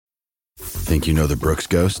Think you know the Brooks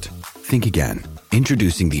Ghost? Think again.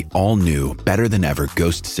 Introducing the all-new, better-than-ever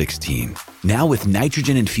Ghost 16. Now with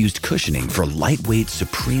nitrogen-infused cushioning for lightweight,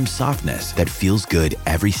 supreme softness that feels good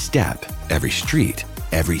every step, every street,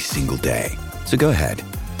 every single day. So go ahead,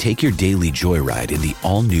 take your daily joyride in the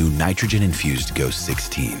all-new nitrogen-infused Ghost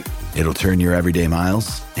 16. It'll turn your everyday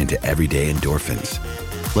miles into everyday endorphins.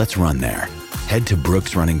 Let's run there. Head to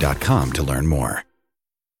brooksrunning.com to learn more.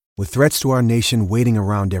 With threats to our nation waiting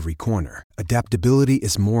around every corner, adaptability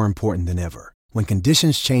is more important than ever. When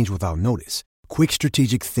conditions change without notice, quick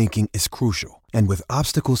strategic thinking is crucial. And with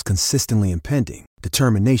obstacles consistently impending,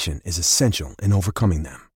 determination is essential in overcoming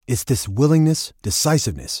them. It's this willingness,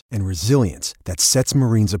 decisiveness, and resilience that sets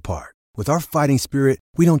Marines apart. With our fighting spirit,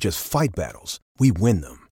 we don't just fight battles, we win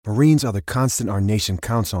them. Marines are the constant our nation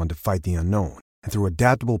counts on to fight the unknown. And through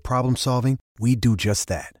adaptable problem solving, we do just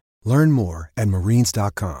that. Learn more at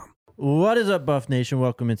marines.com. What is up, Buff Nation?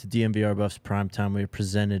 Welcome into DMVR Buffs Primetime. We are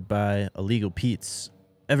presented by Illegal Pete's,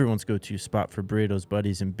 everyone's go-to spot for burritos,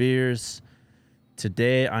 buddies, and beers.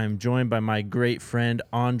 Today, I am joined by my great friend,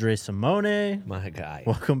 Andre Simone. My guy.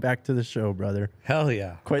 Welcome back to the show, brher. Hell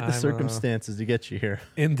yeah. Quite the circumstances to get you here.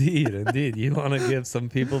 Indeed. You want to give some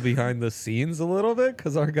people behind the scenes a little bit?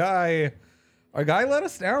 Because our guy let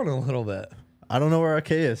us down a little bit. I don't know where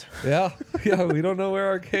RK is. Yeah, we don't know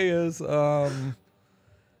where RK is.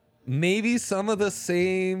 Maybe some of the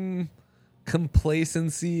same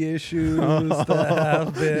complacency issues that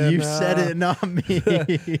have been... You said it, not me.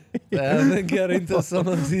 That have been getting to some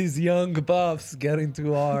of these young buffs, getting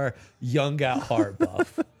to our young at heart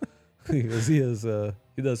buff. Because he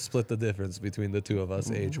does split the difference between the two of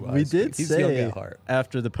us age-wise. We did He's say young at heart.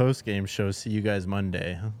 After the post-game show, see you guys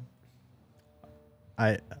Monday.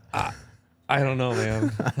 I don't know,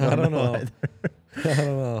 man. I don't know. I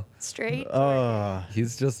don't know. Straight.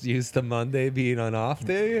 He's just used to Monday being an off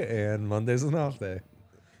day, and Monday's an off day.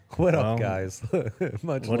 What up, guys?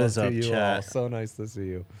 Much what love is to up, you chat? all. So nice to see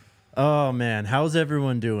you. Oh man, how's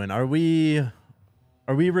everyone doing? Are we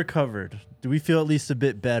recovered? Do we feel at least a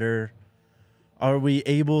bit better? Are we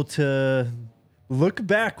able to look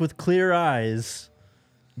back with clear eyes,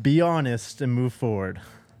 be honest, and move forward?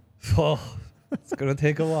 Well, it's gonna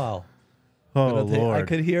take a while. Oh Lord! I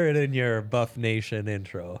could hear it in your Buff Nation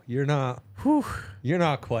intro. You're not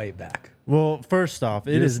quite back. Well, first off,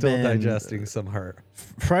 You're has still been digesting some hurt.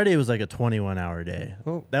 Friday was like a 21-hour day.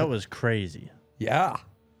 Oh, that was crazy. Yeah,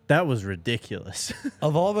 that was ridiculous.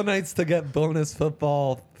 Of all the nights to get bonus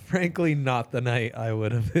football, frankly, not the night I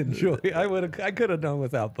would have enjoyed. I could have done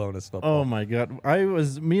without bonus football. Oh my God. Me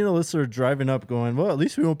and Alyssa were driving up going, well, at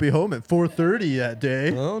least we won't be home at 4:30 that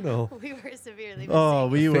day. Oh no. We were severely missing. Oh,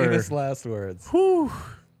 we were. Famous last words. Whew.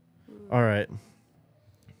 All right.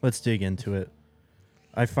 Let's dig into it.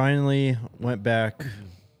 I finally went back,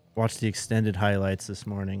 watched the extended highlights this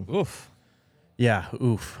morning. Oof. Yeah,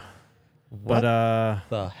 oof. What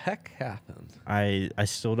the heck happened? I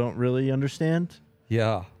still don't really understand.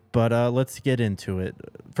 Yeah. But let's get into it.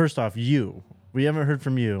 First off, we haven't heard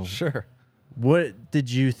from you. Sure. What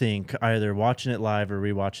did you think, either watching it live or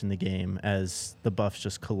rewatching the game, as the Buffs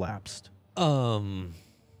just collapsed?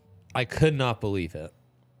 I could not believe it.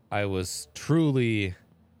 I was truly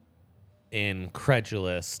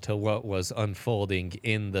incredulous to what was unfolding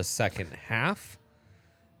in the second half.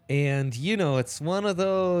 And, it's one of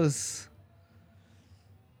those...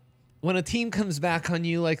 When a team comes back on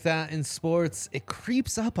you like that in sports, it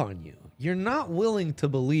creeps up on you. You're not willing to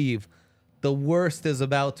believe the worst is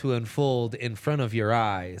about to unfold in front of your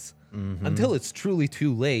eyes until it's truly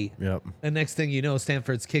too late. Yep. And next thing you know,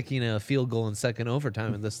 Stanford's kicking a field goal in second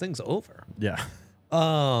overtime, and this thing's over. Yeah.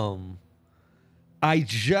 I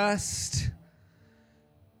just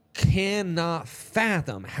cannot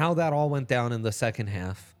fathom how that all went down in the second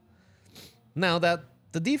half. Now that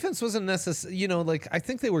the defense wasn't necessarily, I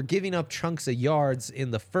think they were giving up chunks of yards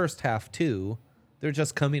in the first half too. They're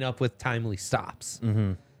just coming up with timely stops.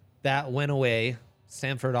 Mm-hmm. That went away.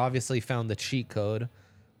 Stanford obviously found the cheat code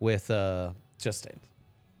with just a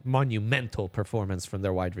monumental performance from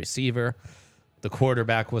their wide receiver. The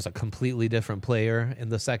quarterback was a completely different player in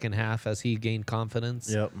the second half as he gained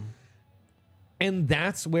confidence. Yep. And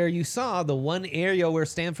that's where you saw the one area where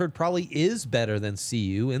Stanford probably is better than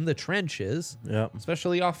CU in the trenches. Yep.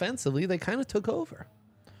 Especially offensively, they kind of took over.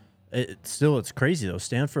 It's crazy, though.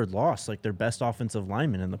 Stanford lost, their best offensive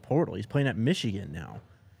lineman in the portal. He's playing at Michigan now.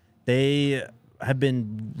 They have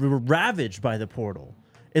been ravaged by the portal.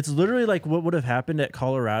 It's literally like what would have happened at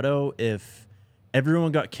Colorado if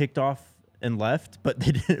everyone got kicked off and left, but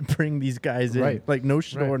they didn't bring these guys in. Right. Like no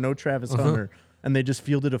Shador, no Travis Hunter, and they just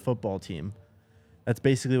fielded a football team. That's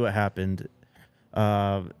basically what happened.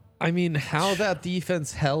 I mean, how that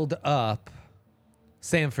defense held up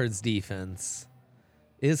Stanford's defense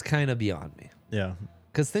is kind of beyond me. Yeah.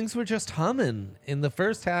 Because things were just humming in the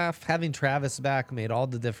first half. Having Travis back made all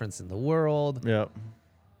the difference in the world. Yeah.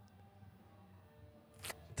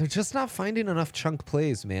 They're just not finding enough chunk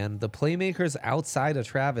plays, man. The playmakers outside of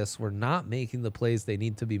Travis were not making the plays they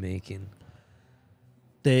need to be making.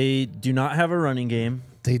 They do not have a running game.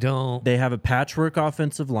 They don't. They have a patchwork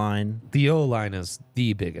offensive line. The O-line is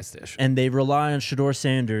the biggest issue. And they rely on Shedeur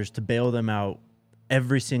Sanders to bail them out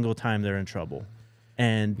every single time they're in trouble.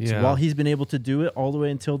 And while he's been able to do it all the way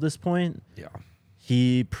until this point,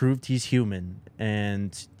 he proved he's human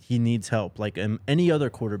and he needs help like any other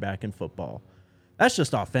quarterback in football. That's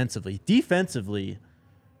just offensively. Defensively,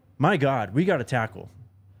 my God, we got to tackle.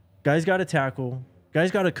 Guys got to tackle. Guys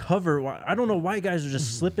got to cover. I don't know why guys are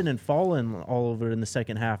just slipping and falling all over in the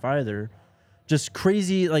second half either. Just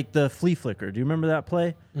crazy, like the flea flicker. Do you remember that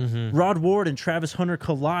play? Mm-hmm. Rod Ward and Travis Hunter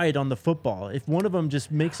collide on the football. If one of them just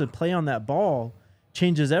makes a play on that ball,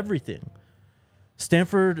 changes everything.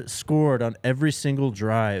 Stanford scored on every single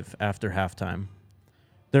drive after halftime.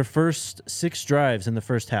 Their first 6 drives in the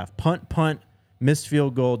first half. Punt, missed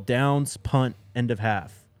field goal, downs, punt, end of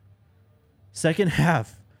half. Second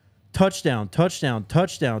half, touchdown, field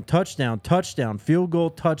goal,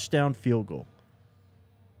 touchdown, field goal.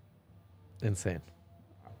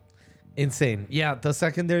 Insane. Yeah, the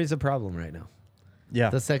secondary is a problem right now. Yeah.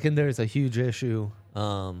 The secondary is a huge issue.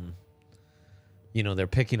 They're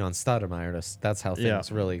picking on Stoudemire. That's how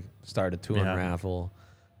things really started to unravel.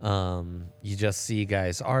 You just see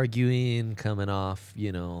guys arguing, coming off,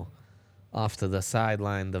 off to the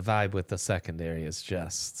sideline. The vibe with the secondary is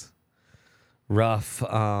just rough.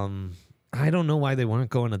 I don't know why they weren't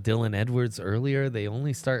going to Dylan Edwards earlier. They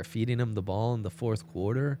only start feeding him the ball in the fourth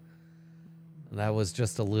quarter. That was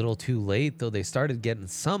just a little too late, though they started getting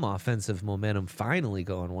some offensive momentum finally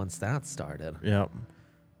going once that started. Yeah.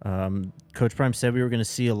 Coach Prime said we were going to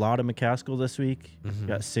see a lot of McCaskill this week. Mm-hmm.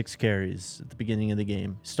 Got 6 carries at the beginning of the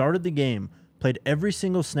game. Started the game, played every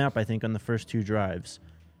single snap, I think, on the first 2 drives,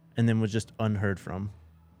 and then was just unheard from.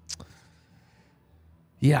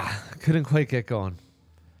 Yeah, couldn't quite get going.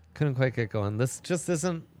 This just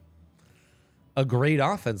isn't a great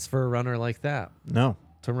offense for a runner like that. No.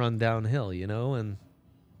 To run downhill, and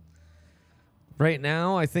right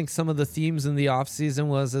now I think some of the themes in the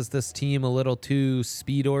offseason is this team a little too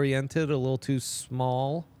speed-oriented, a little too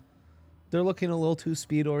small. They're looking a little too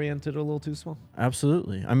speed-oriented, a little too small.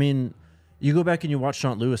 Absolutely. I mean, you go back and you watch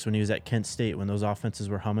Sean Lewis when he was at Kent State, when those offenses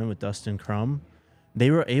were humming with Dustin Crum.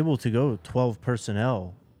 They were able to go 12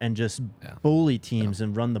 personnel and just bully teams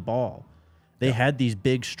and run the ball. They had these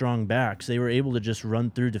big, strong backs. They were able to just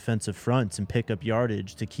run through defensive fronts and pick up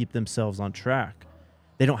yardage to keep themselves on track.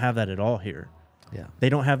 They don't have that at all here. Yeah. They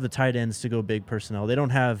don't have the tight ends to go big personnel. They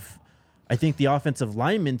don't have, I think, the offensive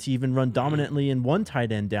linemen to even run dominantly in one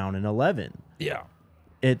tight end down in 11. Yeah.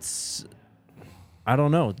 It's, I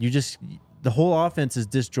don't know. The whole offense is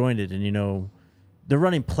disjointed, and, they're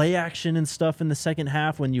running play action and stuff in the second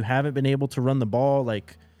half when you haven't been able to run the ball.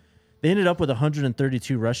 Like, they ended up with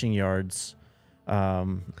 132 rushing yards. A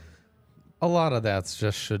lot of that's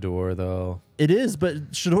just Shedeur, though. It is,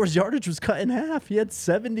 but Shedeur's yardage was cut in half. He had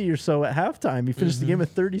 70 or so at halftime. He finished the game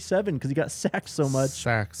with 37 because he got sacked so much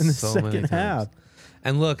in the second half.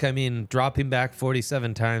 And look, I mean, dropping back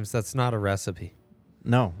 47 times, that's not a recipe.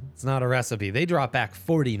 No. It's not a recipe. They drop back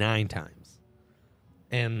 49 times.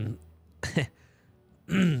 And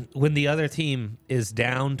when the other team is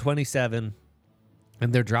down 27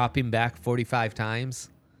 and they're dropping back 45 times,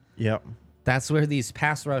 that's where these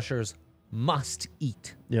pass rushers must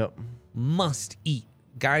eat. Must eat.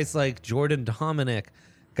 Guys like Jordan Dominic,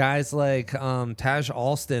 guys like Taj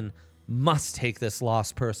Alston must take this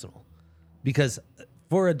loss personal. Because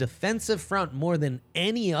for a defensive front more than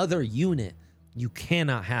any other unit, you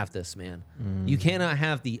cannot have this, man. You cannot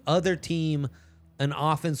have the other team, an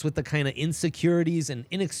offense with the kind of insecurities and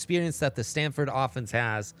inexperience that the Stanford offense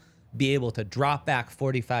has, be able to drop back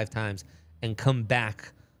 45 times and come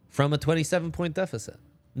back from a 27-point deficit.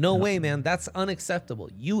 No way, man. That's unacceptable.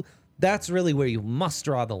 That's really where you must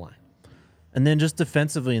draw the line. And then just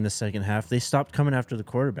defensively in the second half, they stopped coming after the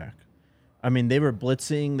quarterback. I mean, they were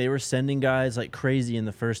blitzing. They were sending guys like crazy in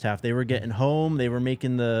the first half. They were getting home. They were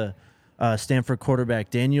making the Stanford quarterback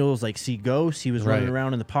Daniels see ghosts. He was running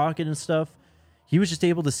around in the pocket and stuff. He was just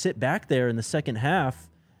able to sit back there in the second half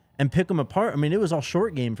and pick them apart. I mean, it was all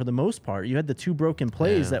short game for the most part. You had the 2 broken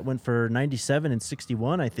plays that went for 97 and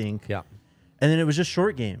 61, I think. Yeah. And then it was just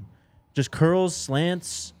short game. Just curls,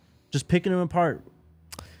 slants, just picking them apart.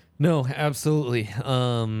 No, absolutely.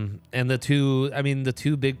 And the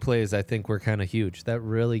two big plays I think were kind of huge. That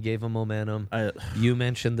really gave them momentum. You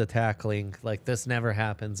mentioned the tackling. Like, this never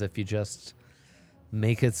happens if you just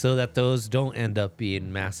make it so that those don't end up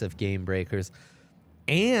being massive game breakers.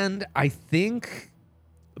 And I think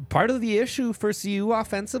part of the issue for CU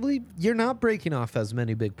offensively, you're not breaking off as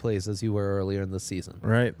many big plays as you were earlier in the season.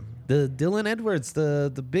 Right. The Dylan Edwards,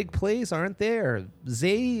 the big plays aren't there.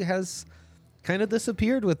 Zay has kind of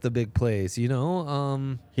disappeared with the big plays, you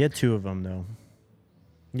know. He had 2 of them though.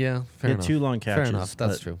 Yeah, He had 2 long catches. Fair enough.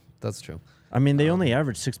 That's true. I mean, they only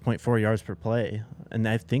averaged 6.4 yards per play, and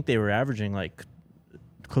I think they were averaging like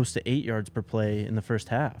close to 8 yards per play in the first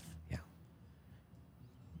half. Yeah.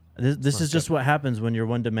 This is just what happens when you're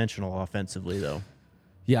one-dimensional offensively, though.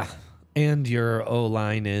 Yeah, and your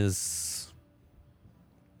O-line is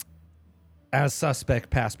as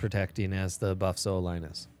suspect pass protecting as the Buffs O-line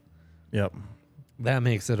is. Yep. That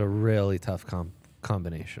makes it a really tough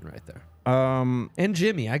combination right there. And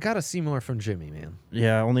Jimmy, I got to see more from Jimmy, man.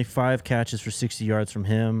 Yeah, only 5 catches for 60 yards from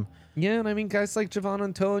him. Yeah, and I mean, guys like Javon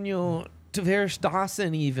Antonio, Tavares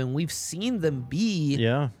Dawson even, we've seen them be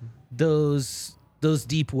those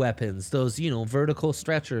deep weapons, those, vertical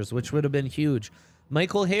stretchers, which would have been huge.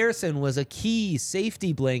 Michael Harrison was a key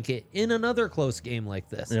safety blanket in another close game like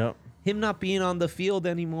this. Yep. Him not being on the field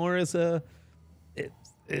anymore is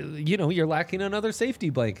you're lacking another safety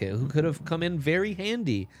blanket who could have come in very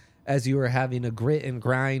handy as you were having a grit and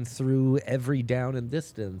grind through every down and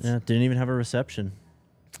distance. Yeah, didn't even have a reception.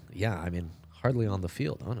 Yeah, I mean, hardly on the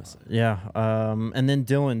field, honestly. Yeah, and then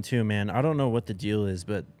Dylan too, man. I don't know what the deal is,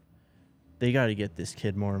 but they got to get this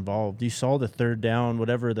kid more involved. You saw the 3rd down,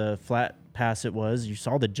 whatever the flat pass it was. You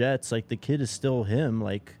saw the Jets. Like, the kid is still him.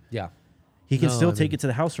 Like, yeah. He can still take it to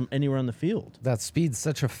the house from anywhere on the field. That speed's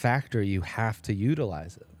such a factor. You have to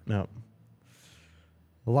utilize it. No.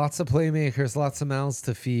 Lots of playmakers, lots of mouths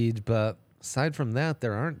to feed, but aside from that,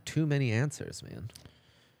 there aren't too many answers, man.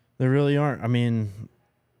 There really aren't. I mean,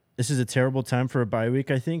 this is a terrible time for a bye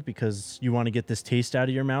week, I think, because you want to get this taste out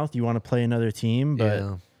of your mouth. You want to play another team,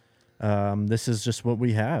 but this is just what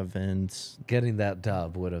we have. And getting that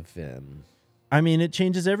dub would have been... I mean, it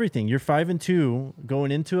changes everything. You're 5-2 going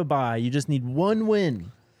into a bye. You just need one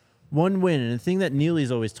win. One win. And the thing that Neely's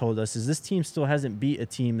always told us is this team still hasn't beat a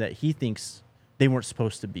team that he thinks they weren't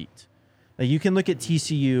supposed to beat. Like, you can look at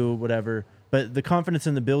TCU, whatever, but the confidence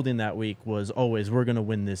in the building that week was always, we're going to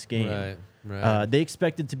win this game. Right. They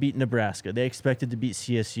expected to beat Nebraska. They expected to beat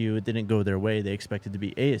CSU. It didn't go their way. They expected to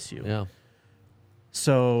beat ASU. Yeah.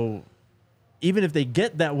 So even if they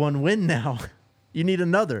get that one win now, you need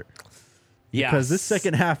another. Yeah, because this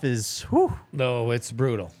second half is, whew. No, it's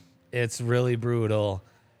brutal. It's really brutal.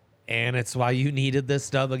 And it's why you needed this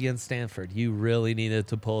dub against Stanford. You really needed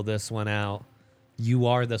to pull this one out. You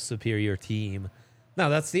are the superior team. Now,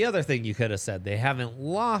 that's the other thing you could have said. They haven't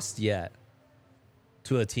lost yet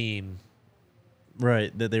to a team.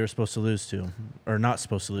 Right, that they were supposed to lose to, or not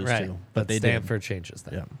supposed to lose to. But they Stanford changes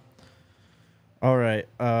that. Yeah. All right.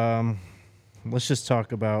 Let's just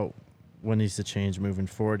talk about what needs to change moving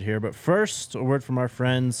forward here. But first, a word from our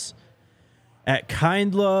friends at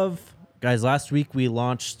Kind Love. Guys, last week we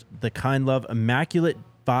launched the Kind Love Immaculate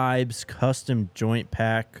Vibes Custom Joint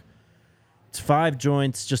Pack. It's 5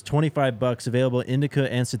 joints, just $25, available indica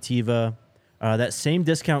and sativa. That same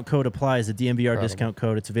discount code applies, the DMVR discount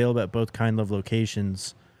code. It's available at both Kind Love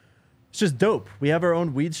locations. It's just dope. We have our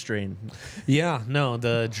own weed strain. Yeah, no,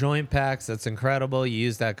 the joint packs, that's incredible. You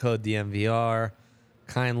use that code DMVR.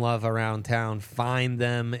 Kind Love around town. Find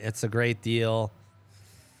them. It's a great deal.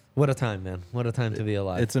 What a time, man. What a time to be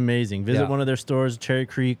alive. It's amazing. Visit one of their stores, Cherry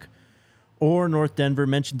Creek or North Denver.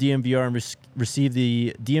 Mention DMVR and receive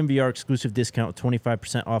the DMVR exclusive discount,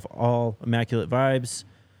 25% off all Immaculate Vibes,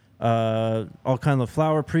 all Kind Love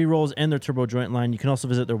flower, pre-rolls, and their turbo joint line. You can also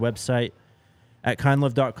visit their website at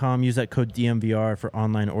kindlove.com. Use that code DMVR for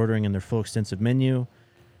online ordering and their full extensive menu. And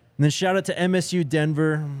then shout out to MSU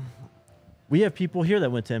Denver. We have people here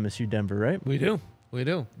that went to MSU Denver, right? We do.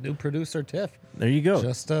 New producer, Tiff. There you go.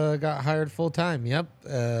 Just got hired full time.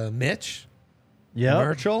 Yep. Mitch. Yep.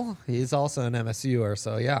 Merchel. He's also an MSUer.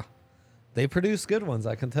 So, yeah. They produce good ones.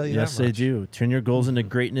 I can tell you that much. Yes, they do. Turn your goals into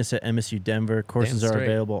greatness at MSU Denver. Courses are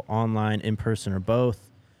available online, in person, or both.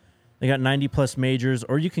 They got 90-plus majors,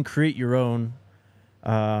 or you can create your own.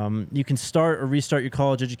 You can start or restart your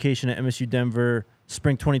college education at MSU Denver.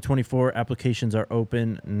 Spring 2024 applications are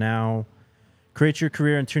open now. Create your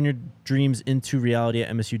career and turn your dreams into reality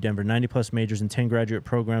at MSU Denver. 90-plus majors and 10 graduate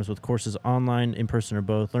programs with courses online, in person, or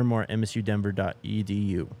both. Learn more at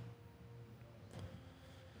msudenver.edu.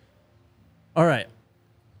 All right.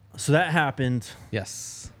 So that happened.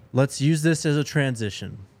 Yes. let's use this as a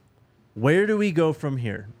transition. Where do we go from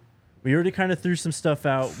here? We already kind of threw some stuff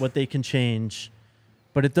out, what they can change.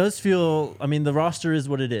 But it does feel, I mean, the roster is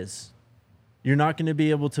what it is. You're not going to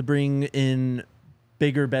be able to bring in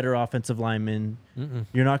bigger, better offensive linemen.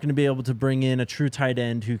 You're not going to be able to bring in a true tight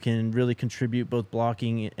end who can really contribute both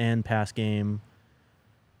blocking and pass game.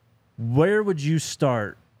 Where would you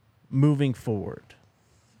start moving forward?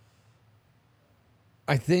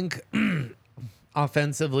 I think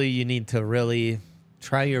offensively, you need to really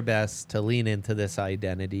try your best to lean into this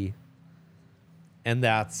identity. And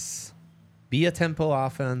that's be a tempo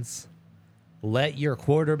offense. Let your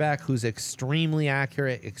quarterback, who's extremely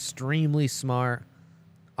accurate, extremely smart,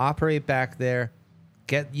 operate back there.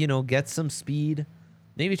 Get some speed.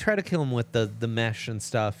 Maybe try to kill him with the mesh and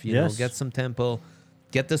stuff. You know, get some tempo.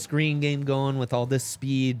 Get the screen game going with all this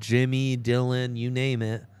speed. Jimmy, Dylan, you name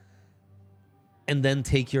it. And then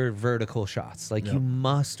take your vertical shots. You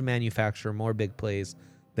must manufacture more big plays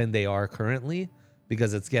than they are currently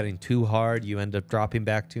because it's getting too hard. You end up dropping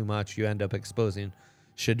back too much. You end up exposing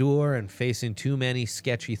Shedeur and facing too many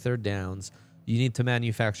sketchy third downs. You need to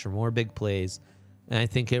manufacture more big plays. And I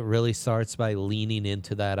think it really starts by leaning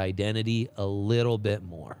into that identity a little bit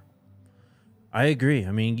more. I agree.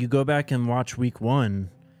 I mean, you go back and watch week 1,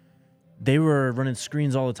 they were running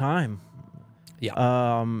screens all the time. Yeah.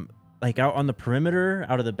 Out on the perimeter,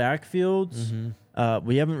 out of the backfields.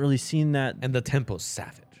 We haven't really seen that. And the tempo's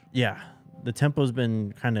savage. Yeah. The tempo's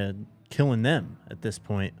been kind of killing them at this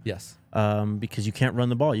point. Yes. Because you can't run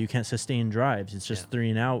the ball. You can't sustain drives. It's just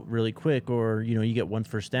 3 and out really quick, or, you get one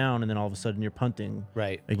first down and then all of a sudden you're punting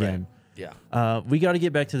again. Right. Yeah. We got to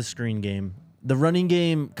get back to the screen game. The running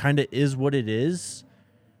game kind of is what it is.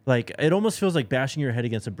 It almost feels like bashing your head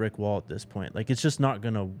against a brick wall at this point. It's just not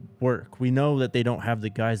going to work. We know that they don't have the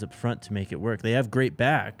guys up front to make it work. They have great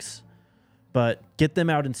backs, but get them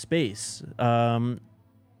out in space.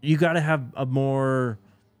 You got to have a more,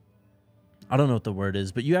 I don't know what the word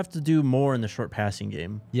is, but you have to do more in the short passing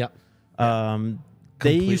game. Yep.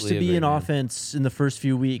 They used to be an offense in the first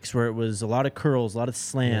few weeks where it was a lot of curls, a lot of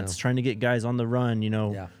slants, trying to get guys on the run,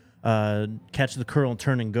 catch the curl and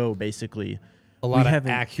turn and go, basically. A lot of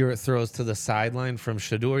accurate throws to the sideline from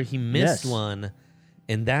Shedeur. He missed one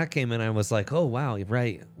in that game, and I was like, oh, wow,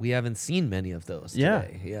 right. We haven't seen many of those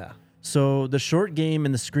today. Yeah. So the short game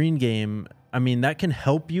and the screen game, I mean, that can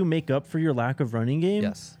help you make up for your lack of running game.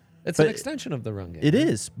 Yes. It's an extension of the run game. It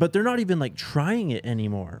is, but they're not even trying it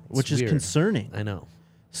anymore, which is concerning. I know.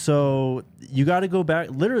 So you got to go back.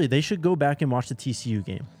 Literally, they should go back and watch the TCU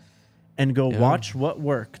game and go watch what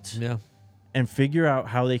worked. Yeah. And figure out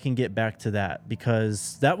how they can get back to that,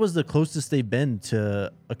 because that was the closest they've been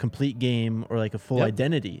to a complete game or a full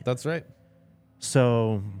identity. That's right.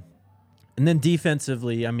 So, and then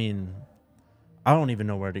defensively, I mean, I don't even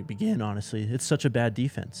know where to begin, honestly. It's such a bad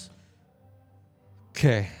defense.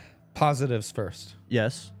 Okay. Positives first.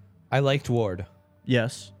 Yes. I liked Ward.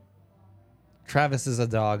 Yes. Travis is a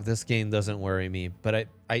dog. This game doesn't worry me, but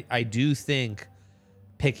I do think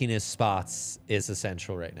picking his spots is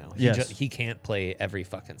essential right now. He can't play every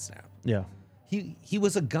fucking snap. Yeah. He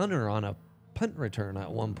was a gunner on a punt return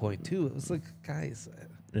at one point too. It was like, guys,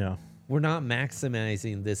 we're not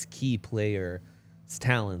maximizing this key player's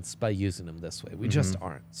talents by using him this way. We just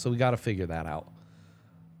aren't. So we got to figure that out.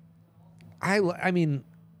 I mean,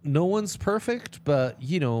 no one's perfect, but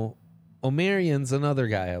Omarion's another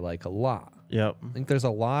guy I like a lot. Yep. I think there's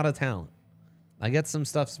a lot of talent. I get some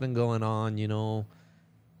stuff's been going on, You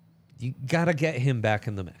got to get him back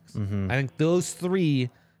in the mix. I think those 3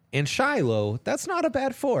 and Shiloh, that's not a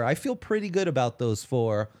bad 4. I feel pretty good about those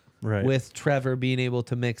 4 with Trevor being able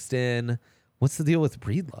to mix in. What's the deal with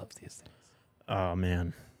Breedlove these days? Oh,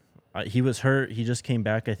 man. He was hurt. He just came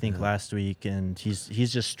back, I think, last week, and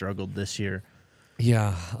he's just struggled this year.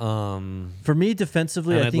 Yeah. For me,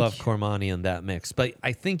 defensively, I love Cormani in that mix. But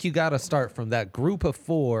I think you got to start from that group of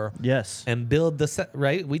 4. Yes. And build the set,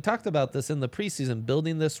 right? We talked about this in the preseason,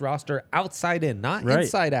 building this roster outside in, not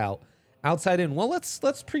inside out. Outside in. Well, let's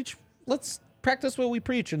preach. Let's practice what we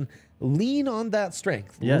preach and lean on that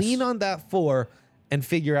strength. Yes. Lean on that 4 and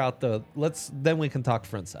figure out then we can talk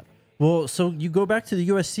front 7. Well, so you go back to the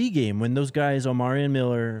USC game when those guys, Omarion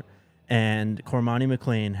Miller and Cormani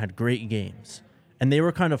McLean, had great games. And they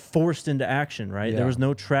were kind of forced into action, right? Yeah. There was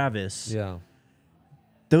no Travis. Yeah.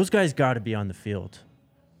 Those guys got to be on the field.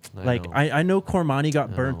 I know Cormani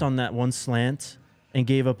got burnt on that one slant and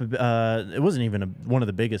gave up. It wasn't even one of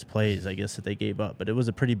the biggest plays, I guess, that they gave up, but it was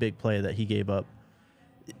a pretty big play that he gave up.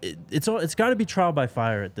 It's got to be trial by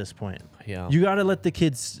fire at this point. Yeah. You got to let the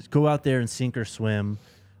kids go out there and sink or swim.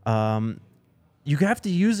 you have to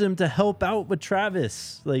use him to help out with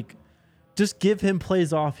Travis. Like, just give him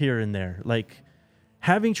plays off here and there. Like,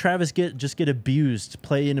 having Travis get abused,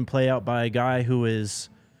 play in and play out by a guy who is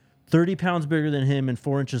 30 pounds bigger than him and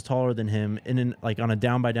 4 inches taller than him, and like on a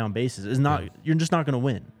down by down basis is not. You're just not going to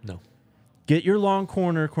win. No. Get your long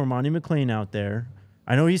corner, Cormani McLean, out there.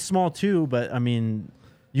 I know he's small too, but I mean,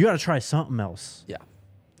 you got to try something else. Yeah.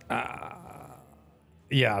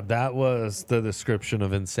 Yeah, that was the description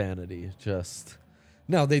of insanity. Just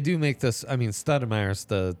no, they do make this. I mean, Studemeyer's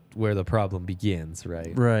where the problem begins,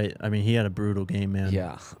 right? Right. I mean, he had a brutal game, man.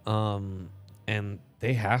 Yeah. And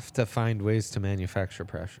they have to find ways to manufacture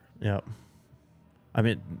pressure. Yep. I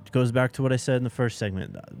mean, it goes back to what I said in the first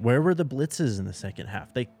segment. Where were the blitzes in the second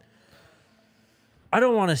half? I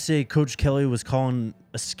don't want to say Coach Kelly was calling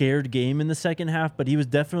a scared game in the second half, but he was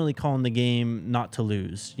definitely calling the game not to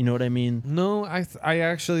lose. You know what I mean? No, I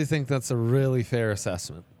actually think that's a really fair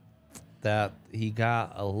assessment. That he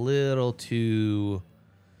got a little too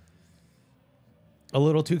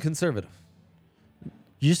conservative.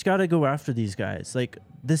 You just got to go after these guys. Like,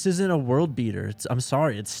 this isn't a world beater. I'm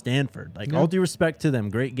sorry, it's Stanford. Like, all due respect to them,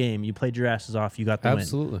 great game. You played your asses off. You got the win.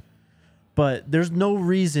 Absolutely. But there's no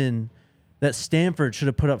reason that Stanford should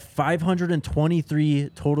have put up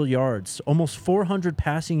 523 total yards, almost 400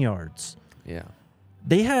 passing yards. Yeah.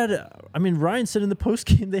 They had, I mean, Ryan said in the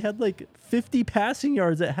postgame they had like 50 passing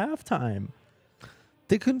yards at halftime.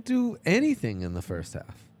 They couldn't do anything in the first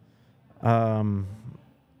half.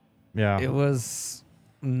 Yeah. It was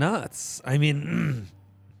nuts. I mean,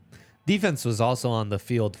 defense was also on the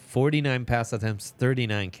field. 49 pass attempts,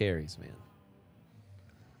 39 carries, man.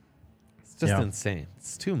 It's just insane.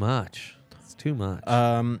 It's too much. It's too much.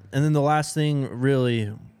 And then the last thing,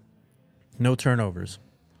 really, no turnovers.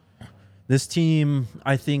 This team,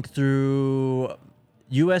 I think, through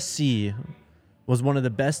USC, was one of the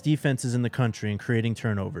best defenses in the country in creating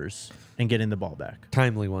turnovers and getting the ball back.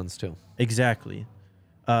 Timely ones, too. Exactly.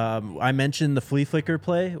 I mentioned the flea flicker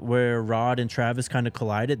play where Rod and Travis kind of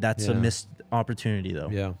collided. That's a missed opportunity, though.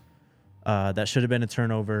 Yeah. That should have been a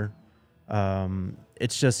turnover.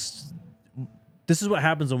 It's just, this is what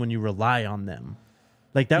happens when you rely on them.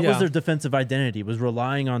 Like, that was their defensive identity, was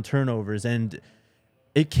relying on turnovers. And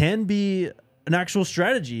it can be an actual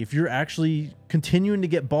strategy if you're actually continuing to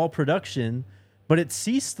get ball production, but it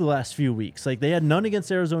ceased the last few weeks. Like, they had none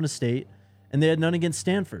against Arizona State, and they had none against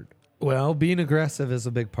Stanford. Well, being aggressive is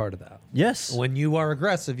a big part of that. Yes. When you are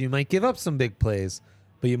aggressive, you might give up some big plays,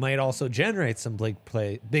 but you might also generate some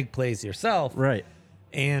big plays yourself. Right.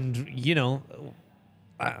 And, you know,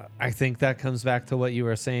 I think that comes back to what you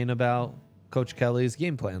were saying about Coach Kelly's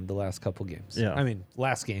game plan the last couple games. Yeah. I mean,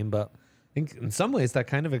 last game, but I think in some ways that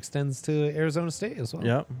kind of extends to Arizona State as well.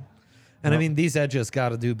 Yep. And I mean, these edges got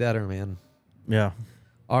to do better, man. Yeah.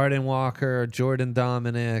 Arden Walker, Jordan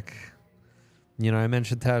Dominic. You know, I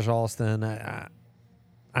mentioned Taj Alston.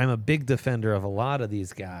 I'm a big defender of a lot of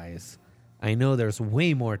these guys. I know there's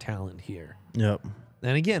way more talent here. Yep.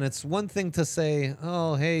 And again, it's one thing to say,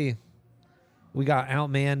 oh, hey, we got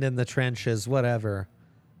outmanned in the trenches, whatever.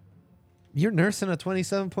 You're nursing a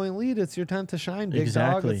 27-point lead. It's your time to shine, big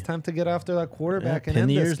dog. It's time to get after that quarterback and end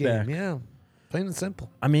this game. Back. Yeah, plain and simple.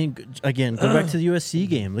 I mean, again, go back to the USC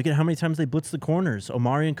game. Look at how many times they blitzed the corners.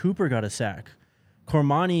 Omarion Cooper got a sack.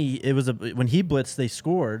 Cormani, when he blitzed, they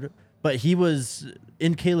scored, but he was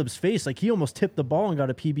in Caleb's face. Like, he almost tipped the ball and got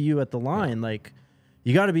a PBU at the line. Yeah. Like,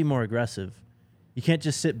 you got to be more aggressive. You can't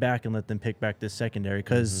just sit back and let them pick back this secondary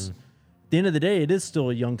because at the end of the day, it is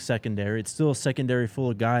still a young secondary. It's still a secondary full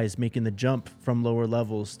of guys making the jump from lower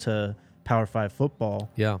levels to Power 5 football.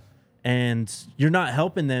 Yeah. And you're not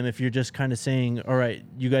helping them if you're just kind of saying, all right,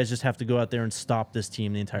 you guys just have to go out there and stop this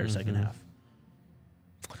team the entire second half.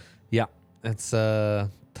 Yeah. It's a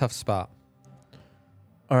tough spot.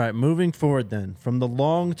 All right, moving forward then, from the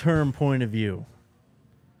long-term point of view,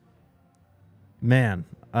 man.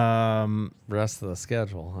 Rest of the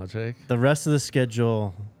schedule, huh, Jake? The rest of the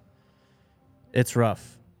schedule, it's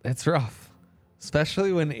rough. It's rough,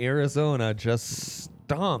 especially when Arizona just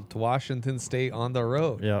stomped Washington State on the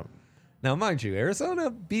road. Yep. Now, mind you, Arizona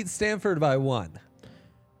beat Stanford by 1.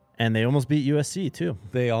 And they almost beat USC, too.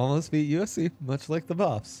 They almost beat USC, much like the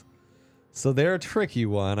Buffs. So they're a tricky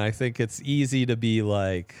one. I think it's easy to be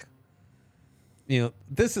like, you know,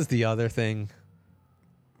 this is the other thing.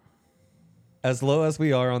 As low as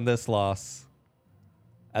we are on this loss,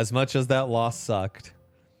 as much as that loss sucked,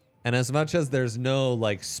 and as much as there's no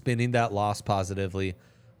like spinning that loss positively,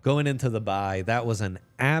 going into the bye, that was an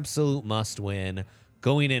absolute must win.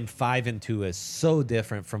 Going in 5-2 is so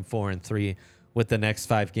different from 4-3 with the next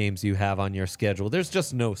 5 games you have on your schedule. There's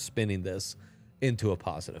just no spinning this into a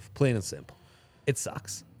positive, plain and simple. it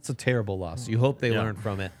sucks. It's a terrible loss. You hope they learn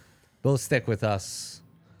from it. They'll stick with us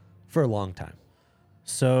for a long time.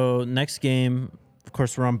 So next game, of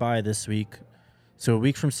course, we're on bye this week. So a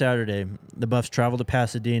week from Saturday, the Buffs travel to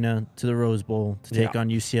Pasadena to the Rose Bowl to take on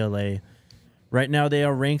UCLA. Right now, they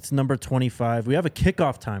are ranked number 25. We have a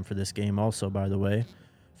kickoff time for this game also, by the way.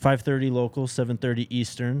 5:30 local, 7:30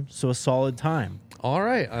 Eastern. So a solid time. All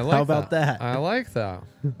right. I like How about that? I like that.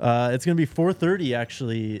 It's going to be 4:30,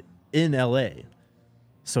 actually, in L.A.,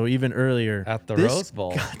 so even earlier. At the Rose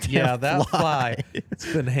Bowl. Yeah, that fly.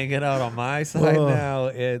 It's been hanging out on my side now.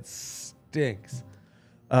 It stinks.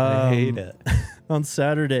 I hate it. On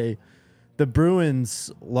Saturday, the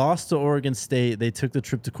Bruins lost to Oregon State. They took the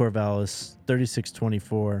trip to Corvallis,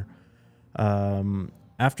 36-24.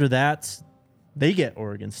 After that, they get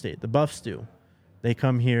Oregon State. The Buffs do. They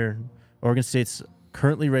come here. Oregon State's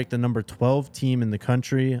currently ranked the number 12 team in the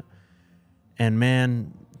country. And,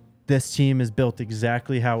 man, this team is built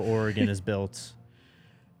exactly how Oregon is built.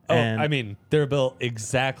 I mean, they're built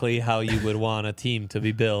exactly how you would want a team to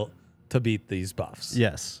be built to beat these Buffs.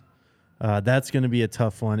 Yes. That's going to be a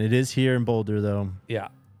tough one. It is here in Boulder, though. Yeah.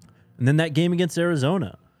 And then that game against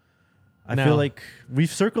Arizona. I feel like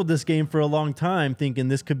we've circled this game for a long time thinking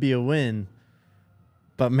this could be a win.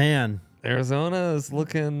 But, man. Arizona is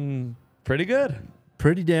looking pretty good.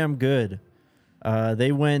 Pretty damn good.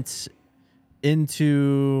 They went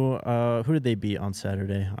into who did they beat on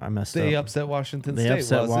Saturday? I messed up. They upset Washington State. They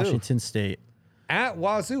upset Wazoo. Washington State. At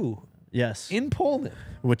Wazoo. Yes. In Poland.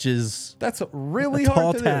 Which is that's really a tall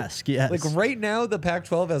hard to task, do. yes. Like right now, the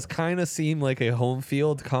Pac-12 has kind of seemed like a home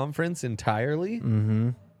field conference entirely. Mm-hmm.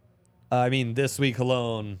 I mean, this week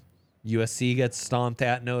alone, USC gets stomped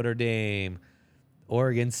at Notre Dame.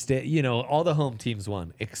 Oregon State, all the home teams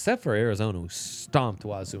won, except for Arizona, who stomped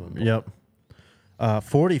Wazoo. Yep.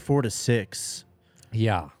 44-6.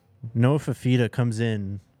 Yeah. Noah Fafita comes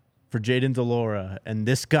in for Jaden Delora, and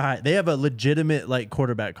this guy, they have a legitimate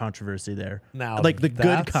quarterback controversy there. Now, like the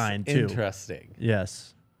good kind too. Interesting.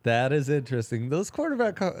 Yes. That is interesting. Those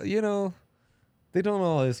quarterback, they don't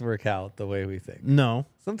always work out the way we think. No.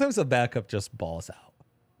 Sometimes a backup just balls out.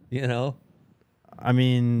 I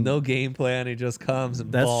mean, no game plan. He just comes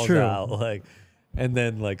and that's balls true. out. And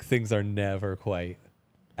then things are never quite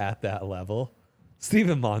at that level.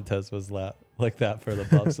 Steven Montez was like that for the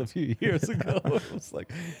Buffs a few years ago. It was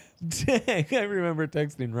like, dang, I remember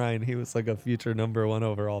texting Ryan. He was like a future number 1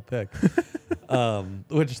 overall pick.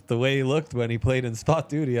 Which the way he looked when he played in spot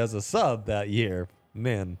duty as a sub that year,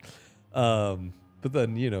 man. But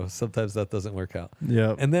then, sometimes that doesn't work out.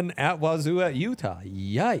 Yeah. And then at Wazoo at Utah.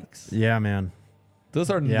 Yikes. Yeah, man. Those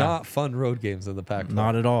are not fun road games in the Pac-12.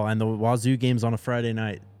 Not at all. And the Wazoo game's on a Friday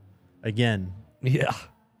night. Again. Yeah.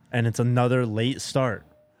 And it's another late start.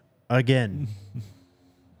 Again.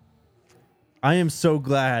 I am so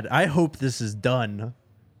glad. I hope this is done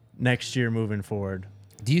next year moving forward.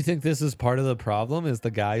 Do you think this is part of the problem? Is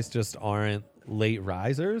the guys just aren't late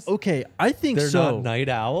risers? Okay, I think They're so. not night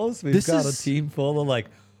owls. We've got a team full of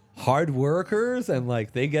hard workers and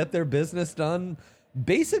they get their business done.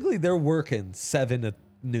 Basically, they're working 7 to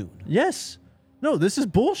noon. Yes. No, this is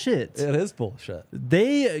bullshit. It is bullshit.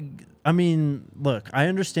 Look, I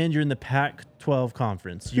understand you're in the Pac-12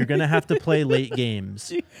 conference. You're going to have to play late games.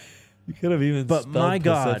 You could have even spelled my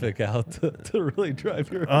God. Pacific out to really drive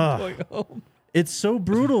your point home. It's so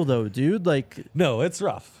brutal, though, dude. No, it's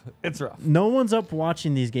rough. It's rough. No one's up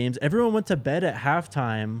watching these games. Everyone went to bed at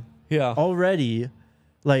halftime already.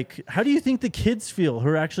 How do you think the kids feel who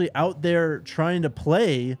are actually out there trying to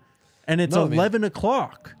play, and it's 11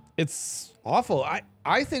 o'clock? It's awful.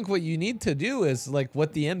 I think what you need to do is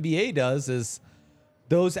what the NBA does is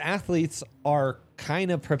those athletes are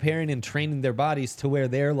kind of preparing and training their bodies to where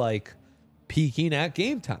they're peaking at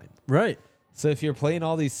game time. Right. So if you're playing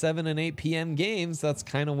all these 7 and 8 p.m. games, that's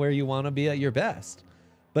kind of where you want to be at your best.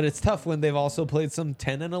 But it's tough when they've also played some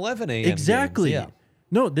 10 and 11 a.m. Exactly. games. Yeah.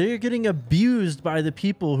 No, they're getting abused by the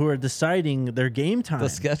people who are deciding their game time. The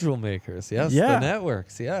schedule makers, yes. Yeah. The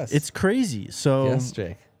networks, yes. It's crazy. So yes,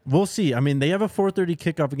 Jake. We'll see. I mean, they have a 4:30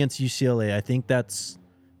 kickoff against UCLA. I think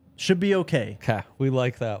should be okay. Okay, we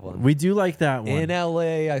like that one. We do like that one. In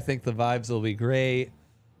LA, I think the vibes will be great.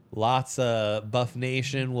 Lots of Buff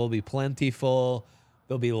Nation will be plentiful.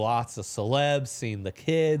 There'll be lots of celebs seeing the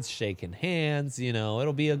kids, shaking hands.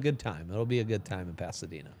 It'll be a good time. It'll be a good time in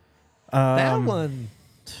Pasadena.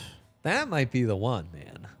 That might be the one,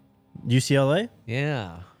 man. UCLA?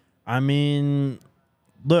 Yeah. I mean,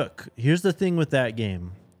 look, here's the thing with that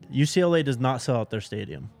game. UCLA does not sell out their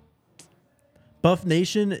stadium. Buff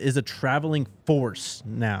Nation is a traveling force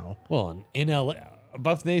now. Well, in LA,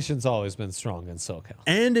 Buff Nation's always been strong in SoCal.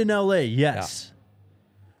 And in LA, yes.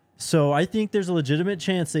 So I think there's a legitimate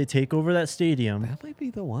chance they take over that stadium. That might be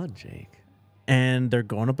the one, Jake. And they're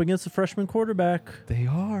going up against a freshman quarterback. They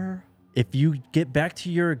are. If you get back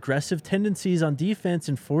to your aggressive tendencies on defense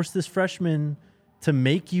and force this freshman to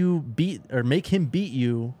make him beat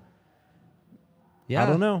you, Yeah. I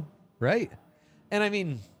don't know. Right. And I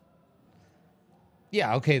mean,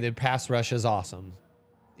 yeah, okay, the pass rush is awesome.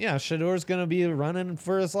 Yeah, Shador's going to be running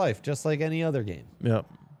for his life, just like any other game. Yep.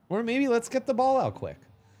 Or maybe let's get the ball out quick.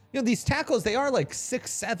 These tackles, they are like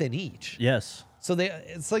 6'7" each. Yes. So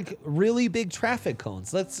it's like really big traffic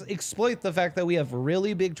cones. Let's exploit the fact that we have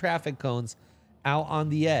really big traffic cones out on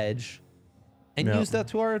the edge and use that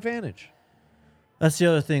to our advantage. That's the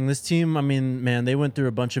other thing. This team, I mean, man, they went through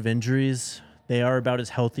a bunch of injuries. They are about as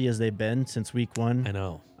healthy as they've been since week 1. I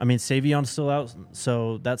know. I mean, Savion's still out,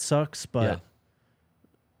 so that sucks. But,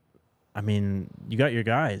 I mean, you got your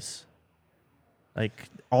guys. Like,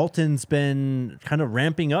 Alton's been kind of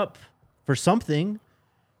ramping up for something.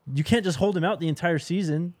 You can't just hold him out the entire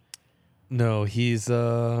season. No, he's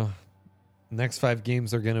next 5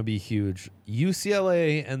 games are going to be huge.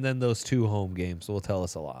 UCLA and then those 2 home games will tell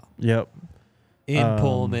us a lot. Yep. In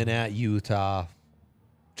Pullman, at Utah,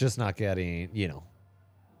 just not getting,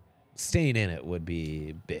 staying in it would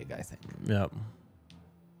be big, I think. Yep.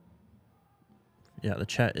 Yeah, the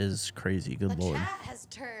chat is crazy. Good The Lord. chat has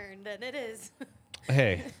turned, and it is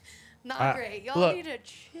Hey, not great. Y'all look. need to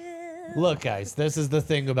chill. look, guys, this is the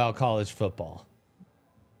thing about college football.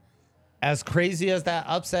 As crazy as that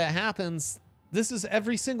upset happens, this is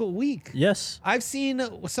every single week. Yes. I've seen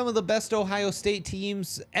some of the best Ohio State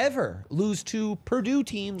teams ever lose to Purdue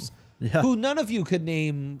teams who none of you could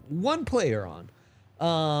name one player on.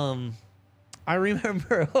 I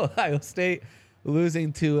remember Ohio State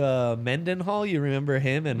losing to Mendenhall. You remember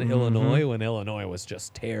him in Illinois when Illinois was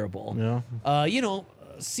just terrible. Yeah.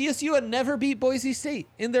 CSU had never beat Boise State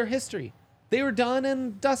in their history. They were done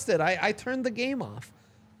and dusted. I turned the game off.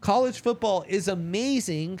 College football is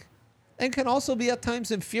amazing and can also be at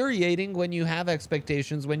times infuriating when you have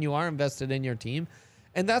expectations, when you are invested in your team.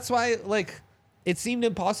 And that's why, it seemed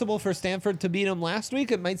impossible for Stanford to beat them last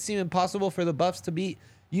week. It might seem impossible for the Buffs to beat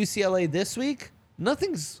UCLA this week.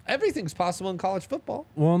 Everything's possible in college football.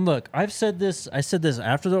 Well, and look, I said this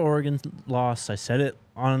after the Oregon loss. I said it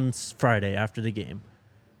on Friday after the game.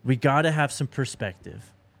 We got to have some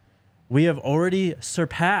perspective. We have already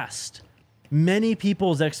surpassed many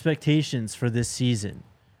people's expectations for this season.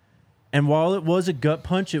 And while it was a gut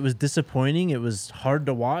punch, it was disappointing. It was hard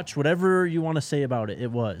to watch. Whatever you want to say about it,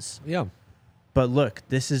 it was. Yeah. But look,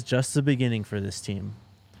 this is just the beginning for this team.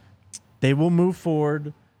 They will move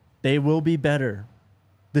forward. They will be better.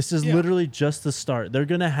 This is literally just the start. They're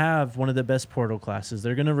going to have one of the best portal classes.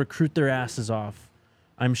 They're going to recruit their asses off,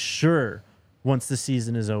 I'm sure, once the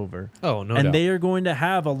season is over. Oh, no and doubt. they are going to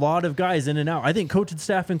have a lot of guys in and out. I think coach and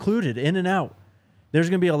staff included, in and out. There's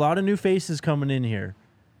going to be a lot of new faces coming in here.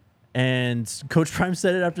 And Coach Prime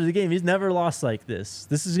said it after the game. He's never lost like this.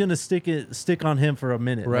 This is going to stick on him for a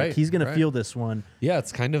minute. Right, Like, he's going to right. feel this one. Yeah,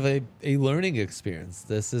 it's kind of a learning experience.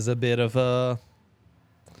 This is a bit of a,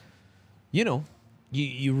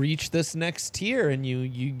 you reach this next tier and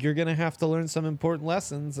you're going to have to learn some important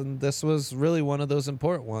lessons. And this was really one of those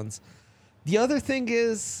important ones. The other thing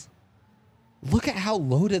is, look at how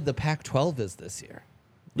loaded the Pac-12 is this year.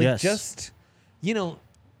 Yes.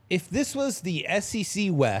 If this was the SEC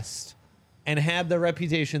West and had the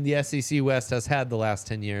reputation the SEC West has had the last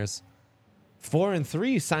 10 years,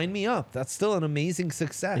 4-3, sign me up. That's still an amazing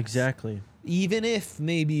success. Exactly. Even if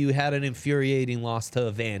maybe you had an infuriating loss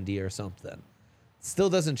to Vandy or something. Still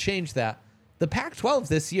doesn't change that. The Pac-12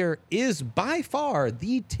 this year is by far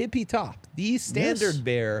the tippy top, the standard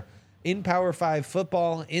bearer in Power 5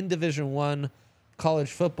 football, in Division I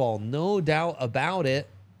college football. No doubt about it.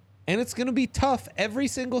 And it's going to be tough every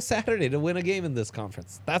single Saturday to win a game in this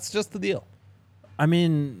conference. That's just the deal. I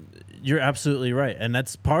mean, you're absolutely right. And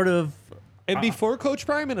that's part of... And before Coach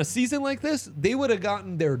Prime, in a season like this, they would have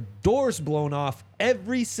gotten their doors blown off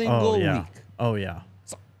every single week. Oh, yeah.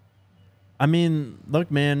 I mean,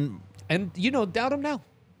 look, man. And, doubt them now.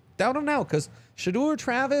 Doubt them now, because Shador,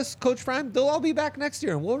 Travis, Coach Prime, they'll all be back next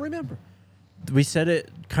year, and we'll remember. We said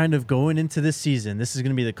it kind of going into this season. This is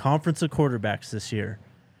going to be the conference of quarterbacks this year.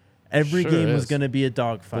 Every Sure game is. was going to be a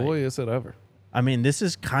dogfight. Boy, is it ever. I mean, this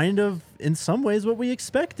is kind of, in some ways, what we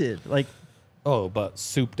expected. Like, Oh, but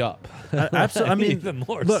souped up. absolutely. I mean, even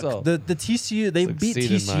more look, so. the TCU, they beat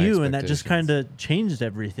Exceeded my TCU, and that just expectations. kind of changed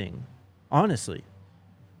everything, honestly.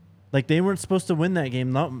 Like, they weren't supposed to win that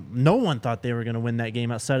game. No one thought they were going to win that game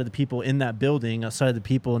outside of the people in that building, outside of the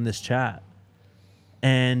people in this chat.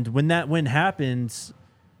 And when that win happens,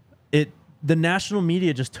 the national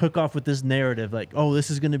media just took off with this narrative like, oh, this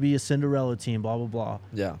is going to be a Cinderella team, blah, blah, blah.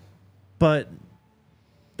 Yeah. But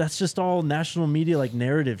that's just all national media like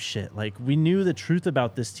narrative shit. Like, we knew the truth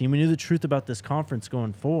about this team. We knew the truth about this conference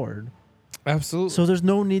going forward. Absolutely. So there's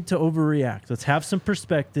no need to overreact. Let's have some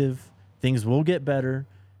perspective. Things will get better.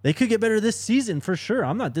 They could get better this season for sure.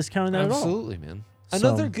 I'm not discounting that at all. Absolutely, man. So-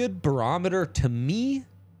 Another good barometer to me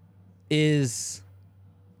is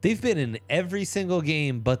they've been in every single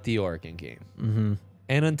game but the Oregon game. Mm-hmm.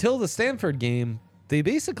 And until the Stanford game, they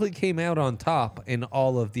basically came out on top in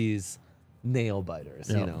all of these nail biters,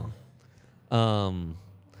 you know.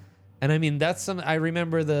 And I mean, that's some. I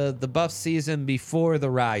remember the Buff season before the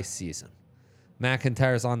Rye season.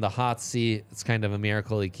 McIntyre's on the hot seat. It's kind of a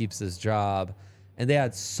miracle he keeps his job. And they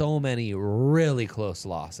had so many really close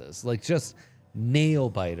losses, like just nail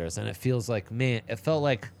biters. And it feels like, man, it felt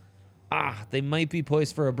like, they might be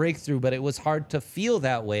poised for a breakthrough, but it was hard to feel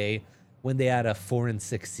that way when they had a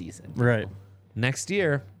 4-6 season. Right. Next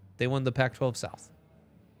year, they won the Pac-12 South.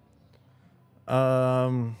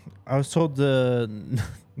 I was told to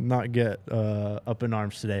not get up in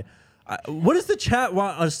arms today. What does the chat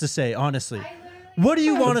want us to say, honestly? What do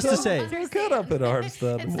you want us to say? You got up in arms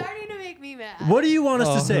then. It's starting to make me mad. What do you want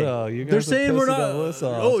us to say? No, you guys They're are saying we're pissing not. Alyssa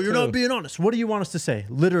off, Oh, you're too. not being honest. What do you want us to say?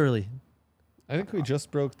 Literally. I think we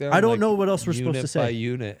just broke down. I don't know what else we're supposed to unit say. by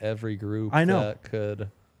unit, every group I know. that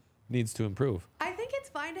needs to improve. I think it's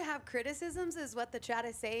fine to have criticisms, is what the chat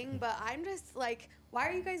is saying, but I'm just like, why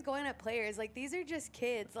are you guys going at players? Like, these are just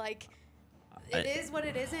kids. Like, it is what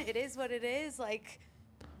it isn't. It is what it is. Like,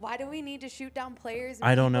 why do we need to shoot down players and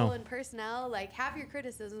I don't people know. and personnel? Like, have your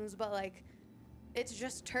criticisms, but like, it's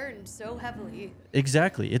just turned so heavily.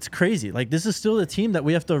 Exactly. It's crazy. Like, this is still a team that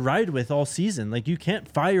we have to ride with all season. Like, you can't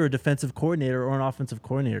fire a defensive coordinator or an offensive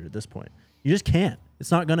coordinator at this point. You just can't.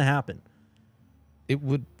 It's not going to happen. It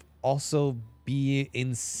would also be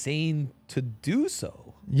insane to do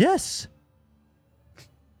so. Yes.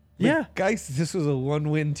 Yeah. Guys, this was a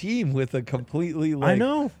one-win team with a completely I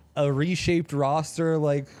know. a reshaped roster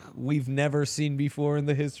like we've never seen before in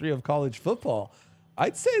the history of college football.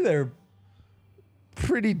 I'd say they're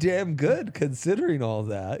pretty damn good considering all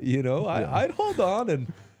that, you know. Yeah. I'd hold on,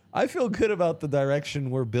 and I feel good about the direction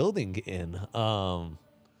we're building in.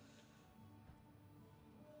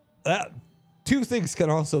 That two things can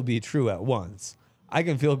also be true at once. I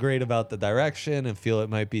can feel great about the direction and feel it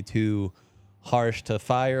might be too harsh to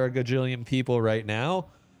fire a gajillion people right now.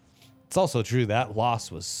 It's also true that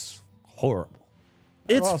loss was horrible.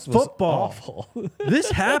 It's loss was football. Awful.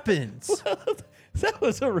 This happens. That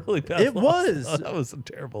was a really bad It loss. was. Oh, that was a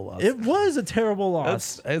terrible loss. It was a terrible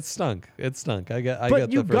loss. It stunk. It stunk. I get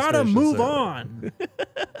But you the got to frustration, move certainly. on.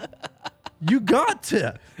 You got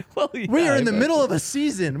to. Well, yeah, We are in the I middle of a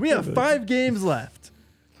season. We have 5 games left.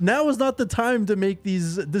 Now is not the time to make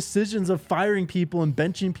these decisions of firing people and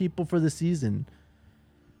benching people for the season.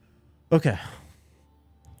 Okay.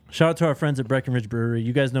 Shout out to our friends at Breckenridge Brewery.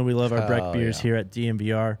 You guys know we love our Breck beers here at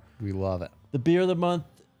DMVR. We love it. The beer of the month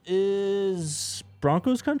is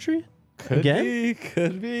Broncos Country? Could be.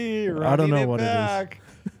 I don't know Running what it is. back.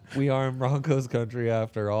 We are in Broncos country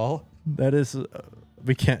after all. That is,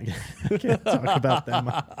 we can't talk about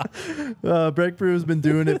them. Breck Brew has been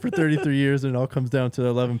doing it for 33 years, and it all comes down to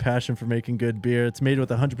their love and passion for making good beer. It's made with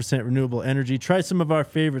 100% renewable energy. Try some of our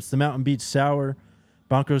favorites: the Mountain Beach Sour,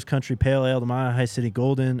 Broncos Country Pale Ale, the Mile High City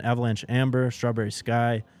Golden, Avalanche Amber, Strawberry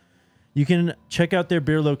Sky. You can check out their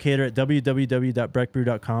beer locator at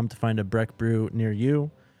www.breckbrew.com to find a Breck Brew near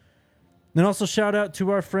you. Then also shout out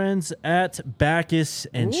to our friends at Bacchus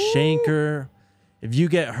and Shanker. If you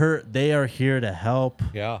get hurt, they are here to help.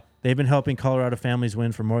 Yeah. They've been helping Colorado families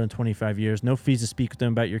win for more than 25 years. No fees to speak with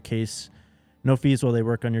them about your case. No fees while they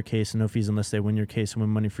work on your case, and no fees unless they win your case and win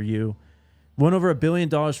money for you. Won over $1 billion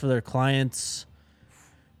for their clients.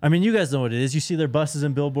 I mean, you guys know what it is. You see their buses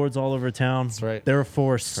and billboards all over town. That's right. They're a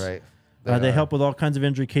force. That's right. They help with all kinds of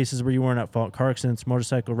injury cases where you weren't at fault. Car accidents,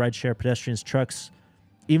 motorcycle, rideshare, pedestrians, trucks.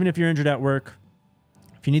 Even if you're injured at work,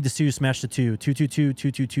 if you need to sue, smash the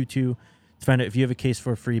 222-2222 to find out if you have a case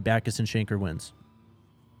for free. Bacchus and Shanker wins.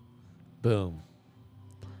 Boom.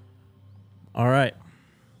 All right.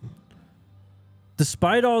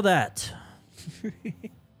 Despite all that,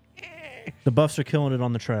 the Buffs are killing it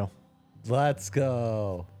on the trail. Let's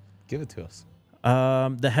go. Give it to us.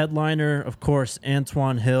 The headliner, of course,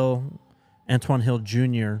 Antoine Hill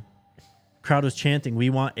Jr. Crowd was chanting,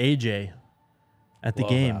 "We want AJ" at the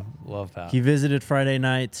game. Love that. He visited Friday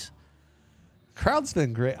night. Crowd's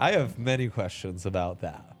been great. I have many questions about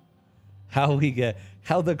that. how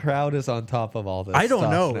the crowd is on top of all this. I don't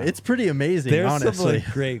stuff know. now. It's pretty amazing, There's honestly. some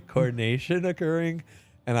like great coordination occurring,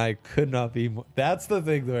 and I could not be more. That's the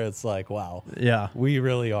thing where it's like, wow, Yeah. we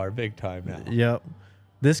really are big time now. Yep.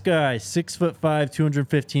 This guy, 6'5",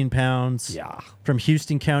 215 pounds. Yeah. From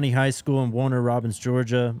Houston County High School in Warner Robins,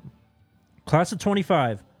 Georgia. Class of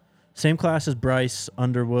 25. Same class as Bryce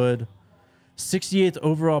Underwood. 68th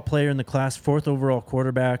overall player in the class, 4th overall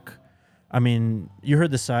quarterback. I mean, you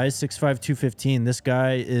heard the size, 6'5", 215. This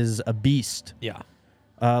guy is a beast. Yeah.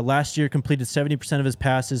 Last year completed 70% of his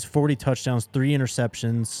passes, 40 touchdowns, 3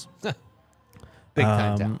 interceptions. Big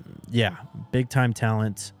time talent. Yeah, big time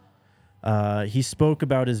talent. He spoke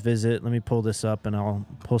about his visit. Let me pull this up and I'll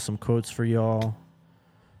pull some quotes for y'all.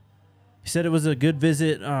 He said it was a good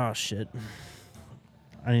visit. Oh, shit.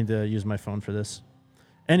 I need to use my phone for this.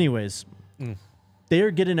 Anyways, they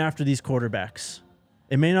are getting after these quarterbacks.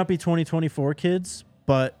 It may not be 2024 kids,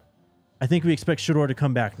 but I think we expect Shador to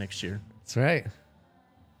come back next year. That's right.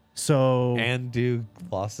 So And do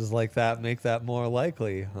losses like that make that more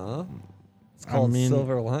likely, huh? It's called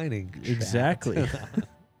silver lining. chat. Exactly.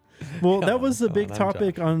 Well, that was the Come big on, I'm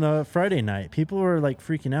topic on Friday night. People were like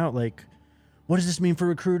freaking out, like, what does this mean for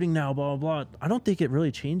recruiting now? Blah, blah, blah. I don't think it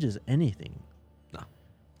really changes anything. No.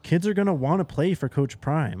 Kids are going to want to play for Coach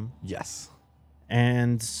Prime. Yes.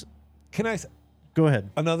 And Can I go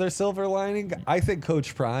ahead. another silver lining? I think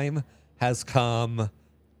Coach Prime has come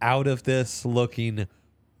out of this looking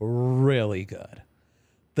really good.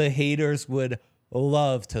 The haters would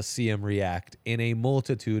love to see him react in a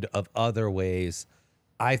multitude of other ways.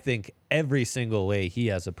 I think every single way he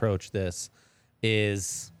has approached this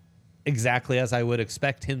is exactly as I would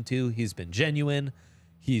expect him to. He's been genuine.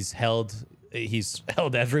 He's held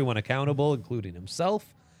everyone accountable, including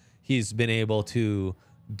himself. He's been able to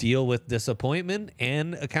deal with disappointment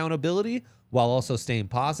and accountability while also staying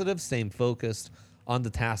positive, staying focused on the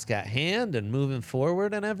task at hand and moving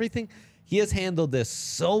forward and everything. He has handled this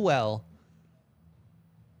so well.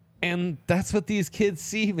 And that's what these kids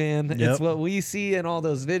see, man. Yep. It's what we see in all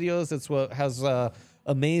those videos. It's what has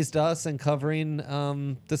amazed us in covering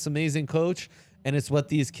this amazing coach. And it's what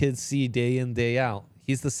these kids see day in, day out.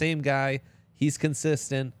 He's the same guy. He's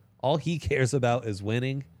consistent. All he cares about is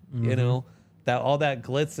winning. You know, that all that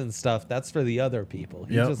glitz and stuff, that's for the other people.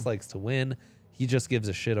 He just likes to win. He just gives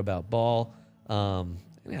a shit about ball. Yeah,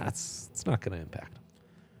 it's not going to impact him.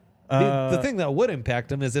 The thing that would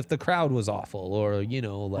impact him is if the crowd was awful or, you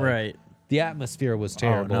know, like Right. the atmosphere was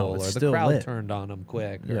terrible no, or it's the still crowd lit. turned on him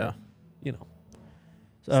quick. Or, Yeah. You know.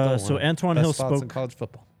 So Antoine Best Hill spots in spoke college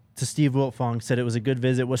football. to Steve Wiltfong, said it was a good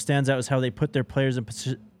visit. What stands out is how they put their players in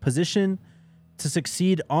position to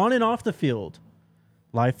succeed on and off the field.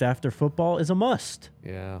 Life after football is a must.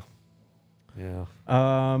 Yeah. Yeah.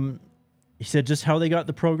 He said just how they got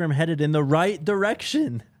the program headed in the right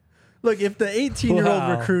direction. Look, if the 18-year-old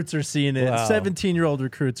Wow. recruits are seeing it, Wow. 17-year-old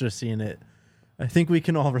recruits are seeing it, I think we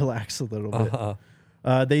can all relax a little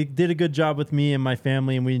bit. They did a good job with me and my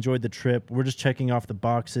family, and we enjoyed the trip. We're just checking off the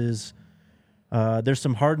boxes. There's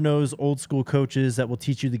some hard-nosed, old-school coaches that will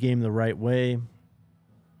teach you the game the right way.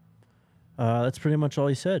 That's pretty much all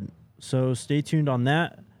he said. So stay tuned on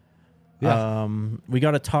that. Yeah. We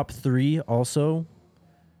got a top 3 also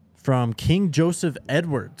from King Joseph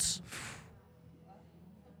Edwards,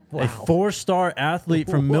 a 4-star athlete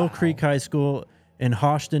from Mill Creek High School in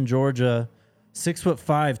Hoshton, Georgia,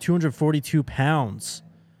 6'5", 242 pounds.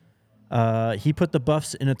 He put the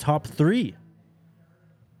Buffs in a top 3.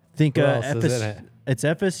 Think Who else is in it? It's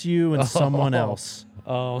FSU and someone else.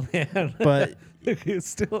 Oh, man. But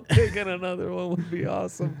Still thinking another one would be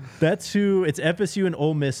awesome. that's who. It's FSU and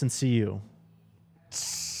Ole Miss and CU.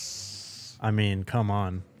 I mean, come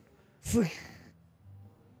on,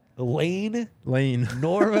 Lane, Lane.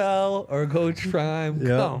 Norvell, or Coach Prime.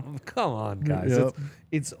 Yeah. Come on, guys. Yep.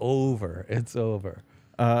 It's over. It's over.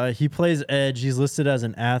 He plays edge. He's listed as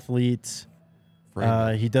an athlete.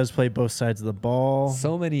 He does play both sides of the ball.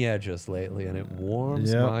 So many edges lately, and it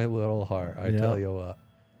warms Yep. my little heart. I Yep. tell you what.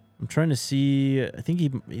 I'm trying to see. I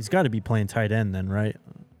think he's got to be playing tight end then, right?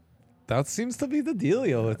 That seems to be the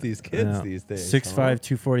dealio with these kids these days. 6'5",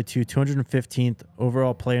 242, 215th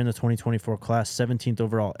overall player in the 2024 class, 17th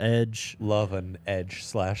overall edge. Love an edge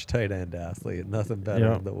 / tight end athlete. Nothing better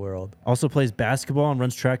Yep. in the world. Also plays basketball and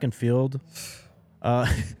runs track and field. He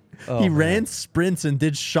man. ran sprints and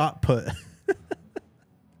did shot put.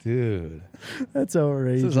 Dude, That's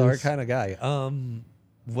outrageous. this is our kind of guy.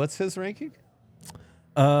 What's his ranking?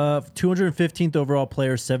 215th overall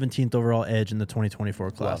player, 17th overall edge in the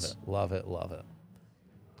 2024 class. Love it.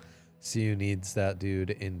 CU needs that dude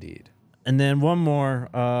indeed. And then one more.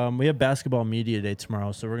 We have basketball media day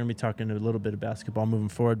tomorrow, so we're going to be talking a little bit of basketball moving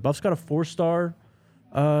forward. Buff's got a 4-star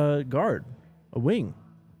guard, a wing.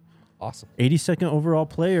 Awesome. 82nd overall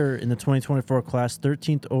player in the 2024 class,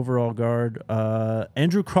 13th overall guard,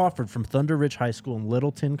 Andrew Crawford from Thunder Ridge High School in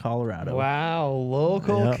Littleton, Colorado. Wow,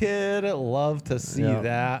 local Yep. kid. Love to see Yep.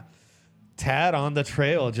 that. Tad on the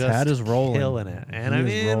trail, just Tad is rolling. killing it. And He I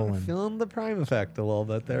is mean, rolling. feeling the prime effect a little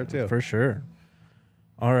bit there, too. For sure.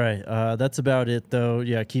 All right. That's about it, though.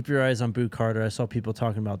 Yeah, keep your eyes on Boot Carter. I saw people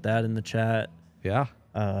talking about that in the chat. Yeah.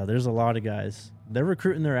 There's a lot of guys. They're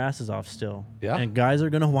recruiting their asses off still. Yeah. And guys are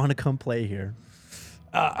going to want to come play here.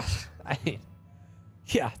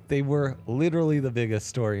 Yeah, they were literally the biggest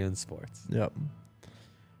story in sports. Yep.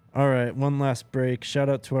 All right. One last break. Shout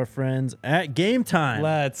out to our friends at Game Time.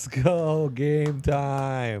 Let's go, game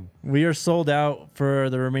time. We are sold out for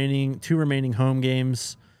the two remaining home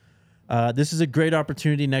games. This is a great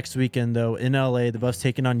opportunity next weekend, though, in LA. The Buffs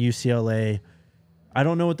taking on UCLA. I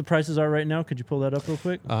don't know what the prices are right now. Could you pull that up real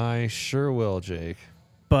quick? I sure will, Jake.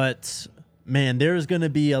 But, man, there's going to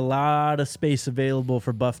be a lot of space available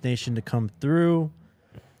for Buff Nation to come through.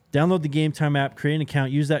 Download the Game Time app, create an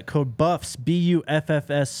account, use that code BUFFS,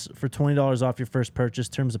 BUFFS, for $20 off your first purchase.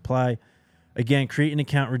 Terms apply. Again, create an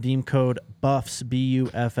account, redeem code BUFFS,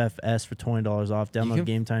 BUFFS, for $20 off. Download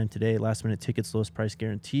Game Time today. Last-minute tickets, lowest price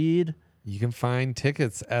guaranteed. You can find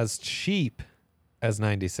tickets as cheap as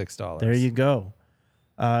 $96. There you go.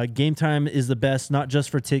 Game Time is the best, not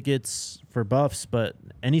just for tickets for Buffs, but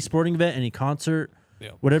any sporting event, any concert,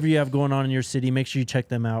 whatever you have going on in your city, make sure you check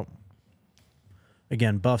them out.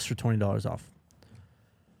 Again, Buffs for $20 off.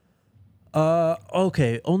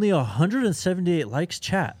 Okay, only 178 likes.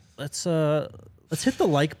 Chat. Let's hit the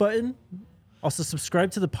like button. Also,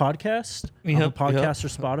 subscribe to the podcast on the podcast or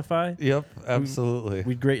Spotify. Yep, absolutely.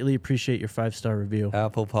 We'd greatly appreciate your 5-star review.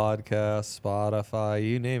 Apple Podcasts, Spotify,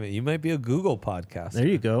 you name it. You might be a Google podcast. There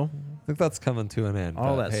you go. I think that's coming to an end.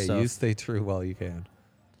 All but that hey, stuff. you stay true while you can.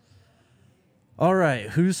 All right,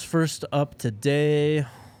 who's first up today?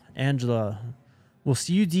 Angela, will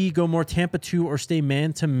CUD go more Tampa 2 or stay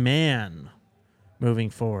man-to-man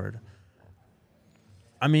moving forward?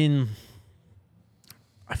 I mean,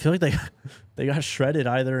 I feel like they got shredded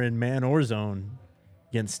either in man or zone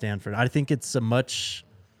against Stanford. I think it's much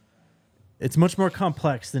more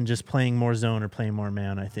complex than just playing more zone or playing more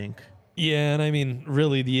man, I think. Yeah, and I mean,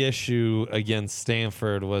 really the issue against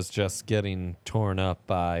Stanford was just getting torn up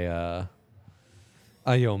by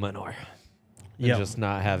Ayo Manor. And just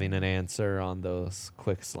not having an answer on those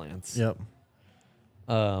quick slants. Yep.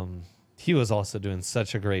 He was also doing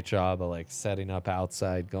such a great job of like setting up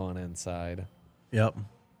outside, going inside. Yep.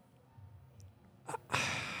 I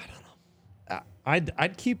don't know.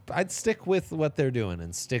 I'd stick with what they're doing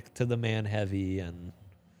and stick to the man heavy and,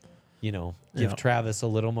 give Travis a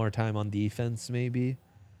little more time on defense maybe.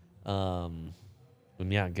 And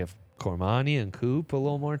give Cormani and Coop a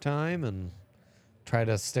little more time and try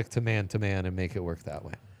to stick to man and make it work that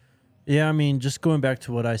way. Yeah, I mean, just going back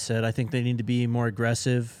to what I said, I think they need to be more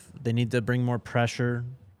aggressive. They need to bring more pressure.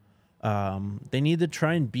 They need to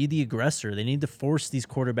try and be the aggressor. They need to force these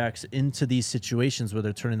quarterbacks into these situations where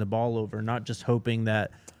they're turning the ball over, not just hoping that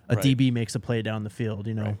a DB makes a play down the field,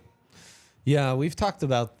 Right. Yeah, we've talked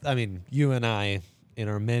about, you and I, in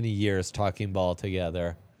our many years talking ball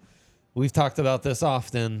together, we've talked about this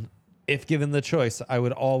often. If given the choice, I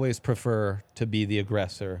would always prefer to be the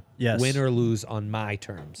aggressor, win or lose on my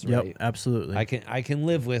terms. Right? Yep, absolutely. I can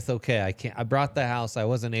live with, I brought the house, I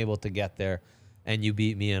wasn't able to get there, and you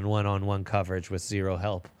beat me in one-on-one coverage with zero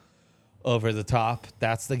help over the top.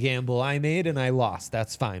 That's the gamble I made, and I lost.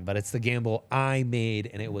 That's fine, but it's the gamble I made,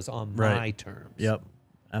 and it was on my terms. Yep,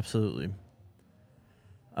 absolutely.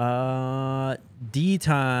 D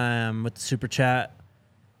time with the super chat.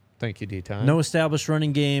 Thank you, D-Time. No established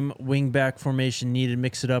running game, wing back formation needed.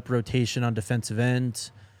 Mix it up, rotation on defensive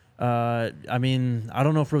end. I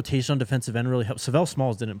don't know if rotation on defensive end really helps. Savell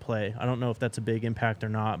Smalls didn't play. I don't know if that's a big impact or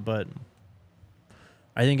not, but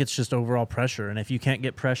I think it's just overall pressure. And if you can't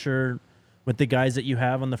get pressure with the guys that you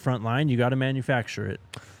have on the front line, you got to manufacture it.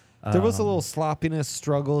 There was a little sloppiness,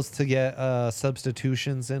 struggles to get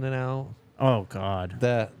substitutions in and out. Oh, God.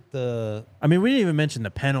 We didn't even mention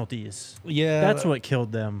the penalties. Yeah. That's what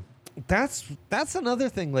killed them. That's another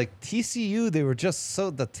thing. Like TCU, they were just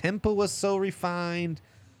the tempo was so refined.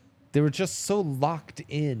 They were just so locked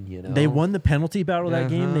in, They won the penalty battle that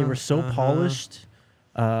game. They were so polished.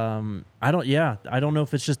 I don't know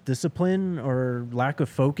if it's just discipline or lack of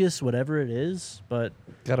focus, whatever it is, but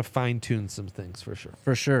got to fine tune some things for sure.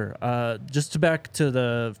 For sure. Just back to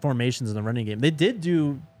the formations in the running game. They did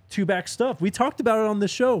do two-back stuff. We talked about it on the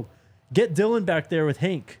show. Get Dylan back there with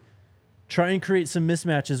Hank. Try and create some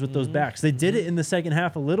mismatches with those backs. They did it in the second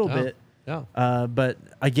half a little bit. Yeah. But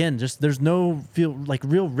again, just there's no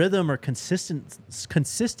real rhythm or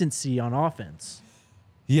consistency on offense.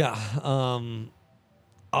 Yeah.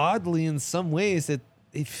 Oddly, in some ways,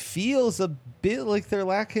 it feels a bit like they're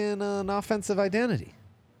lacking an offensive identity.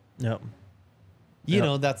 Yep. You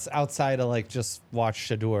know, that's outside of like just watch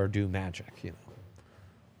Shador do magic, you know.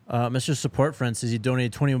 Mr. Support Friend says you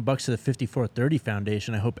donated $21 to the 5430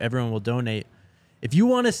 Foundation. I hope everyone will donate. If you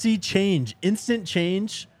want to see change, instant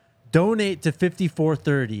change, donate to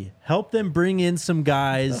 5430. Help them bring in some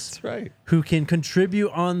guys That's right. who can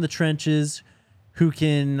contribute on the trenches, who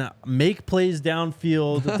can make plays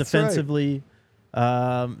downfield defensively.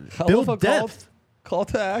 Build depth. Call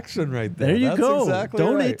to action right there. There you That's go. Exactly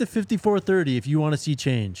Donate right. to 5430 if you want to see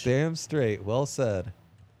change. Damn straight. Well said.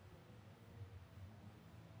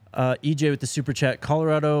 EJ with the super chat.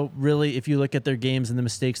 Colorado, really, if you look at their games and the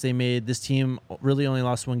mistakes they made, this team really only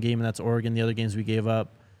lost one game, and that's Oregon. The other games we gave up.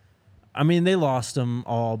 I mean, they lost them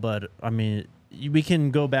all, but I mean, we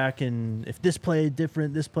can go back and if this play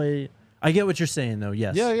different, this play. I get what you're saying, though.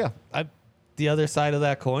 Yes. Yeah. The other side of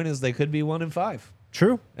that coin is they could be 1-5.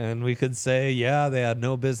 True. And we could say, yeah, they had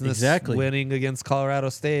no business winning against Colorado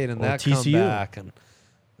State and Or that TCU. comeback.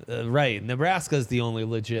 And right, Nebraska's the only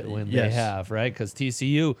legit win they have, right? Because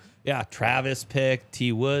TCU, Travis pick,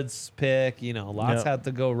 T. Woods pick, lots had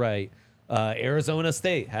to go right. Arizona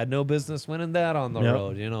State had no business winning that on the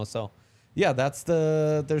road, So,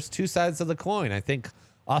 there's two sides of the coin. I think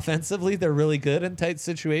offensively they're really good in tight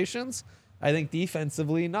situations. I think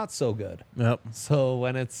defensively not so good. Yep. So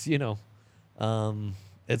when it's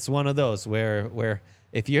it's one of those where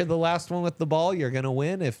if you're the last one with the ball, you're gonna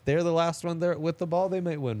win. If they're the last one there with the ball, they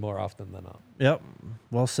might win more often than not. Yep.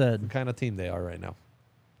 Well said. The kind of team they are right now.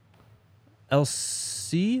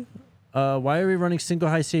 LC, why are we running single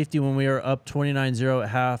high safety when we are up 29-0 at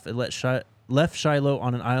half? It left Shiloh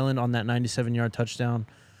on an island on that 97-yard touchdown.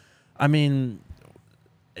 I mean,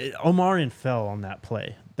 Omarion fell on that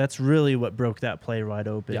play. That's really what broke that play wide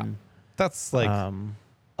open. Yeah. That's like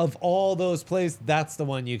of all those plays, that's the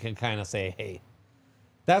one you can kind of say, hey,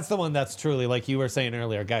 that's the one that's truly, like you were saying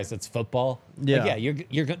earlier, guys, it's football. Yeah. Like,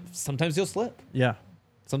 you're gonna, sometimes you'll slip. Yeah.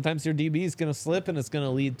 Sometimes your DB is going to slip and it's going to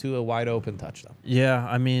lead to a wide open touchdown. Yeah,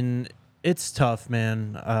 I mean, it's tough,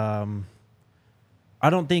 man. I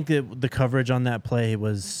don't think that the coverage on that play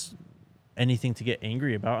was anything to get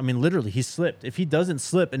angry about. I mean, literally, he slipped. If he doesn't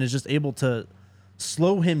slip and is just able to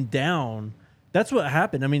slow him down, that's what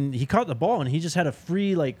happened. I mean, he caught the ball and he just had a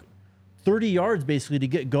free, 30 yards basically to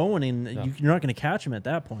get going, and you're not going to catch him at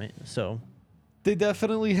that point. So they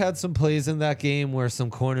definitely had some plays in that game where some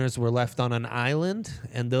corners were left on an island,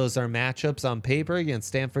 and those are matchups on paper against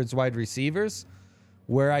Stanford's wide receivers,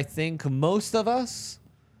 where I think most of us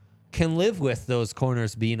can live with those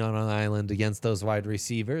corners being on an island against those wide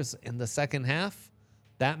receivers. In the second half,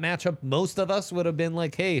 that matchup, most of us would have been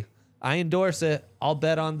like, hey, I endorse it. I'll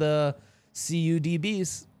bet on the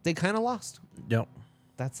CUDBs. They kind of lost. Yep.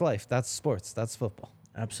 That's life. That's sports. That's football.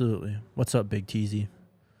 Absolutely. What's up, Big Teasy?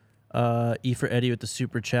 E for Eddie with the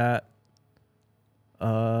super chat.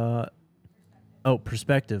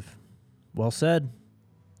 Perspective. Well said.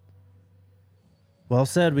 Well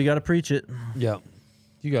said. We got to preach it. Yeah.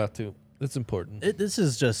 You got to. It's important. This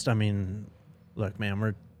is just, I mean, look, man,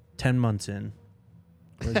 we're 10 months in.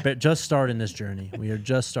 We're just starting this journey. We are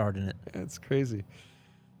just starting it. It's crazy.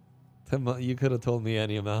 You could have told me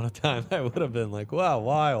any amount of time. I would have been like, wow,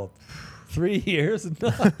 wild. 3 years?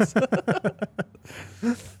 Nuts.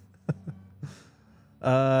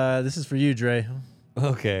 This is for you, Dre.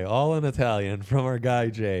 Okay, all in Italian from our guy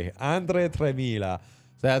Jay. Andre 3000.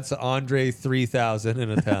 That's Andre 3000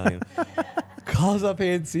 in Italian. Cosa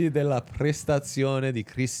pensi della prestazione di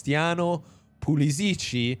Cristiano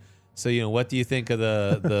Pulisic? So, what do you think of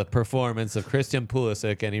the performance of Christian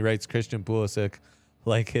Pulisic? And he writes Christian Pulisic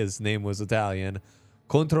like his name was Italian.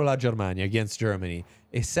 Contro la Germania, against Germany.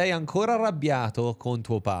 E sei ancora arrabbiato con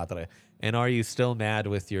tuo padre? And are you still mad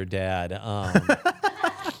with your dad?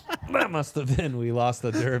 That must have been we lost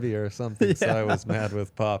the derby or something, so I was mad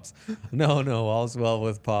with Pops. No, all's well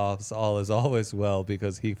with Pops. All is always well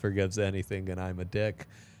because he forgives anything and I'm a dick.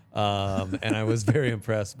 And I was very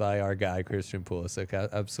impressed by our guy, Christian Pulisic.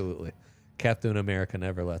 Absolutely. Captain America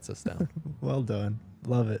never lets us down. Well done.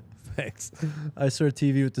 Love it. Thanks. I saw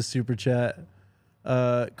TV with the super chat.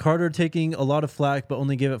 Carter taking a lot of flack, but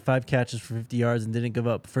only gave up 5 catches for 50 yards and didn't give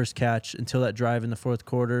up first catch until that drive in the fourth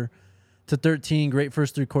quarter. To 13, great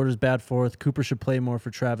first 3 quarters, bad fourth. Cooper should play more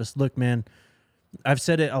for Travis. Look, man, I've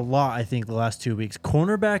said it a lot, I think, the last 2 weeks.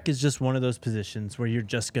 Cornerback is just one of those positions where you're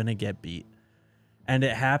just going to get beat. And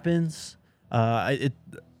it happens.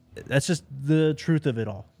 That's just the truth of it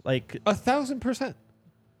all. Like 1,000%.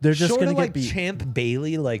 they're just Short going of to get like beat. Champ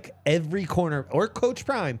Bailey, like every corner, or Coach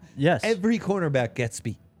Prime, Yes. every cornerback gets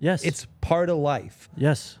beat. Yes. It's part of life.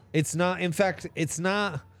 Yes. It's not, in fact, it's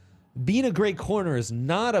not, being a great corner is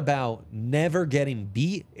not about never getting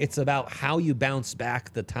beat. It's about how you bounce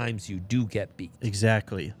back the times you do get beat.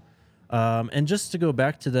 Exactly. And just to go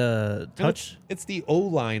back to the touch. It's the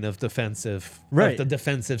O-line of defensive, Right. of the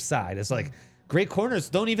defensive side. It's like great corners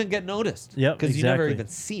don't even get noticed. Yep, Because you never exactly. even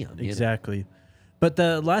see them. Exactly. But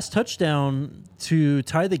the last touchdown to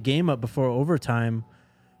tie the game up before overtime,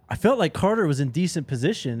 I felt like Carter was in decent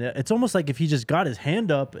position. It's almost like if he just got his hand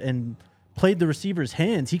up and played the receiver's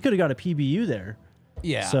hands, he could have got a PBU there.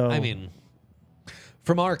 Yeah. So- I mean,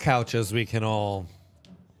 from our couches, we can all,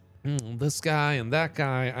 this guy and that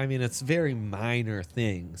guy. I mean, it's very minor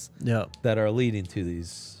things Yeah. that are leading to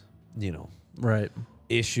these, Right.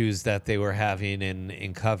 issues that they were having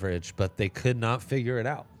in coverage, but they could not figure it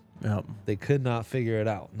out. Yep. They could not figure it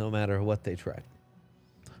out, no matter what they tried.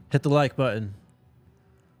 Hit the like button.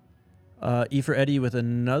 E for Eddie with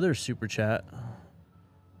another super chat.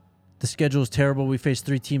 The schedule is terrible. We faced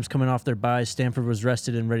 3 teams coming off their bye. Stanford was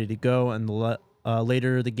rested and ready to go, and the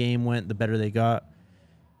later the game went, the better they got.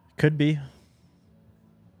 Could be.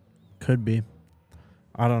 Could be.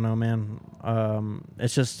 I don't know, man.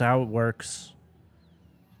 It's just how it works.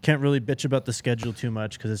 Can't really bitch about the schedule too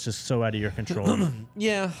much because it's just so out of your control.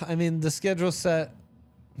 Yeah, I mean, the schedule's set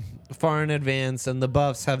far in advance, and the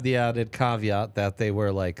Buffs have the added caveat that they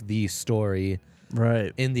were like the story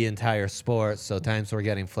Right. in the entire sport. So times we're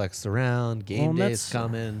getting flexed around, game Well, days that's-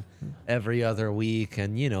 coming every other week.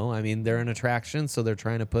 And, I mean, they're an attraction, so they're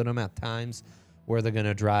trying to put them at times where they're going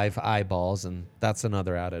to drive eyeballs, and that's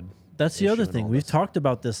another added. That's the issue other in thing. all We've this. talked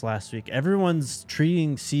about this last week. Everyone's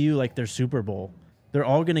treating CU like their Super Bowl. They're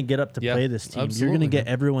all going to get up to Yeah, play this team. You're absolutely, going to get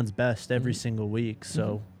man. everyone's best every single week.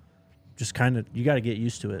 So just kind of, you got to get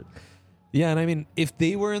used to it. Yeah, and I mean, if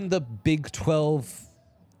they were in the Big 12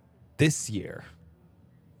 this year,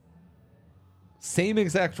 same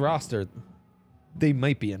exact roster, they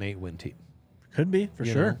might be an 8-win team. Could be, for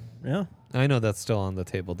You sure. Yeah. I know that's still on the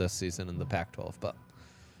table this season in the Pac-12, but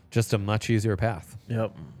just a much easier path.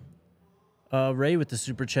 Yep. Ray with the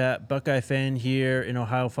super chat. Buckeye fan here in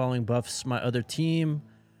Ohio following Buffs, my other team.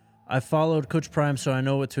 I followed Coach Prime, so I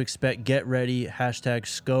know what to expect. Get ready. Hashtag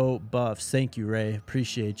SCO Buffs. Thank you, Ray.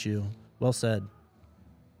 Appreciate you. Well said.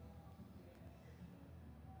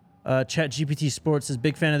 Chat GPT Sports is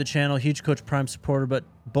big fan of the channel, huge Coach Prime supporter, but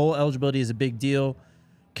bowl eligibility is a big deal.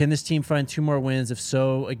 Can this team find 2 more wins? If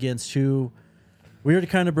so, against who? We already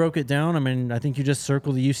kind of broke it down. I mean, I think you just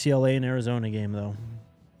circle the UCLA and Arizona game, though.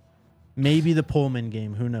 Maybe the Pullman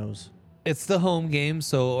game. Who knows? It's the home game,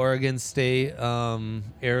 so Oregon State,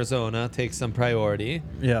 Arizona takes some priority.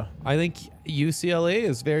 Yeah. I think UCLA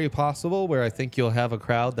is very possible, where I think you'll have a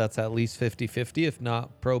crowd that's at least 50-50, if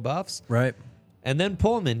not pro-Buffs. Right. And then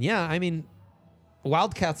Pullman, yeah, I mean,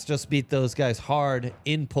 Wildcats just beat those guys hard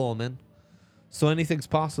in Pullman, so anything's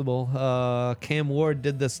possible. Cam Ward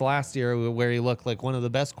did this last year, where he looked like one of the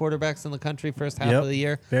best quarterbacks in the country first half Yep. of the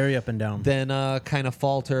year. Very up and down. Then kind of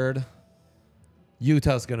faltered.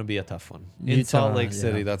 Utah's going to be a tough one. In Salt Lake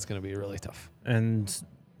City, yeah. that's going to be really tough. And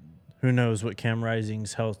who knows what Cam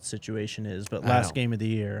Rising's health situation is, but I last know. game of the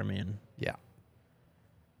year, I mean. Yeah.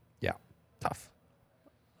 Yeah. Tough.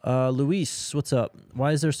 Luis, what's up?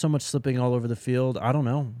 Why is there so much slipping all over the field? I don't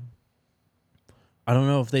know. I don't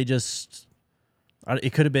know if they just...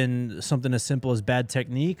 It could have been something as simple as bad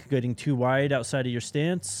technique, getting too wide outside of your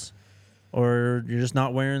stance, or you're just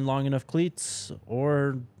not wearing long enough cleats,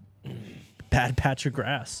 or bad patch of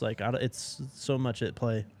grass. Like, it's so much at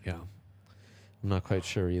play. Yeah. I'm not quite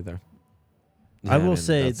sure either. I will mean,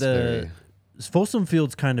 say that's the very- Folsom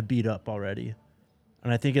Field's kind of beat up already,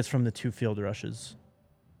 and I think it's from the 2 field rushes,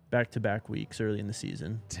 back-to-back weeks early in the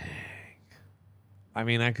season. I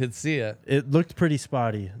mean, I could see it. It looked pretty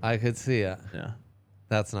spotty. I could see it. Yeah.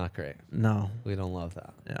 That's not great. No. We don't love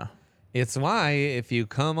that. Yeah. It's why if you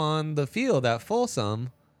come on the field at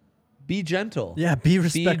Folsom, be gentle. Yeah. Be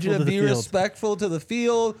respectful to the be field. respectful to the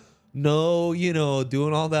field. No,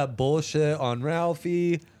 doing all that bullshit on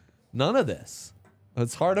Ralphie. None of this.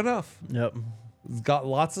 It's hard enough. Yep. We've got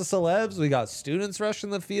lots of celebs. We got students rushing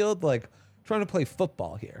the field, like trying to play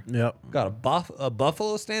football here. Yep. Got a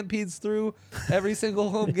Buffalo Stampedes through every single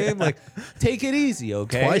home game. Like, take it easy,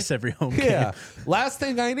 okay? Twice every home game. Yeah. Last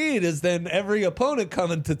thing I need is then every opponent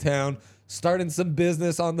coming to town, starting some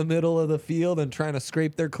business on the middle of the field and trying to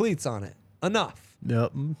scrape their cleats on it. enough.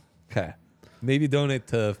 Yep. Okay. Maybe donate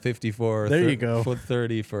to 54 There you go. foot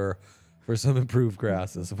 30 for some improved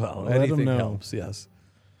grass as well. Let 'em Anything know. helps, yes.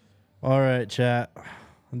 All right, chat.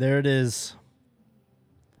 There it is.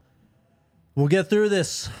 We'll get through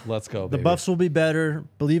this. Let's go, The baby. Buffs will be better.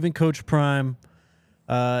 Believe in Coach Prime.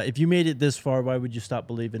 If you made it this far, why would you stop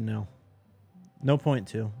believing now? No point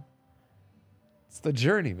to. It's the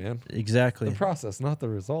journey, man. Exactly. The process, not the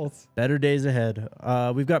results. Better days ahead.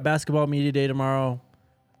 We've got basketball media day tomorrow.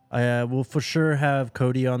 We'll for sure have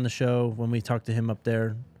Cody on the show when we talk to him up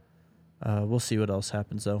there. We'll see what else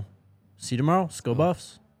happens, though. See you tomorrow. Let's go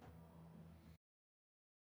Buffs.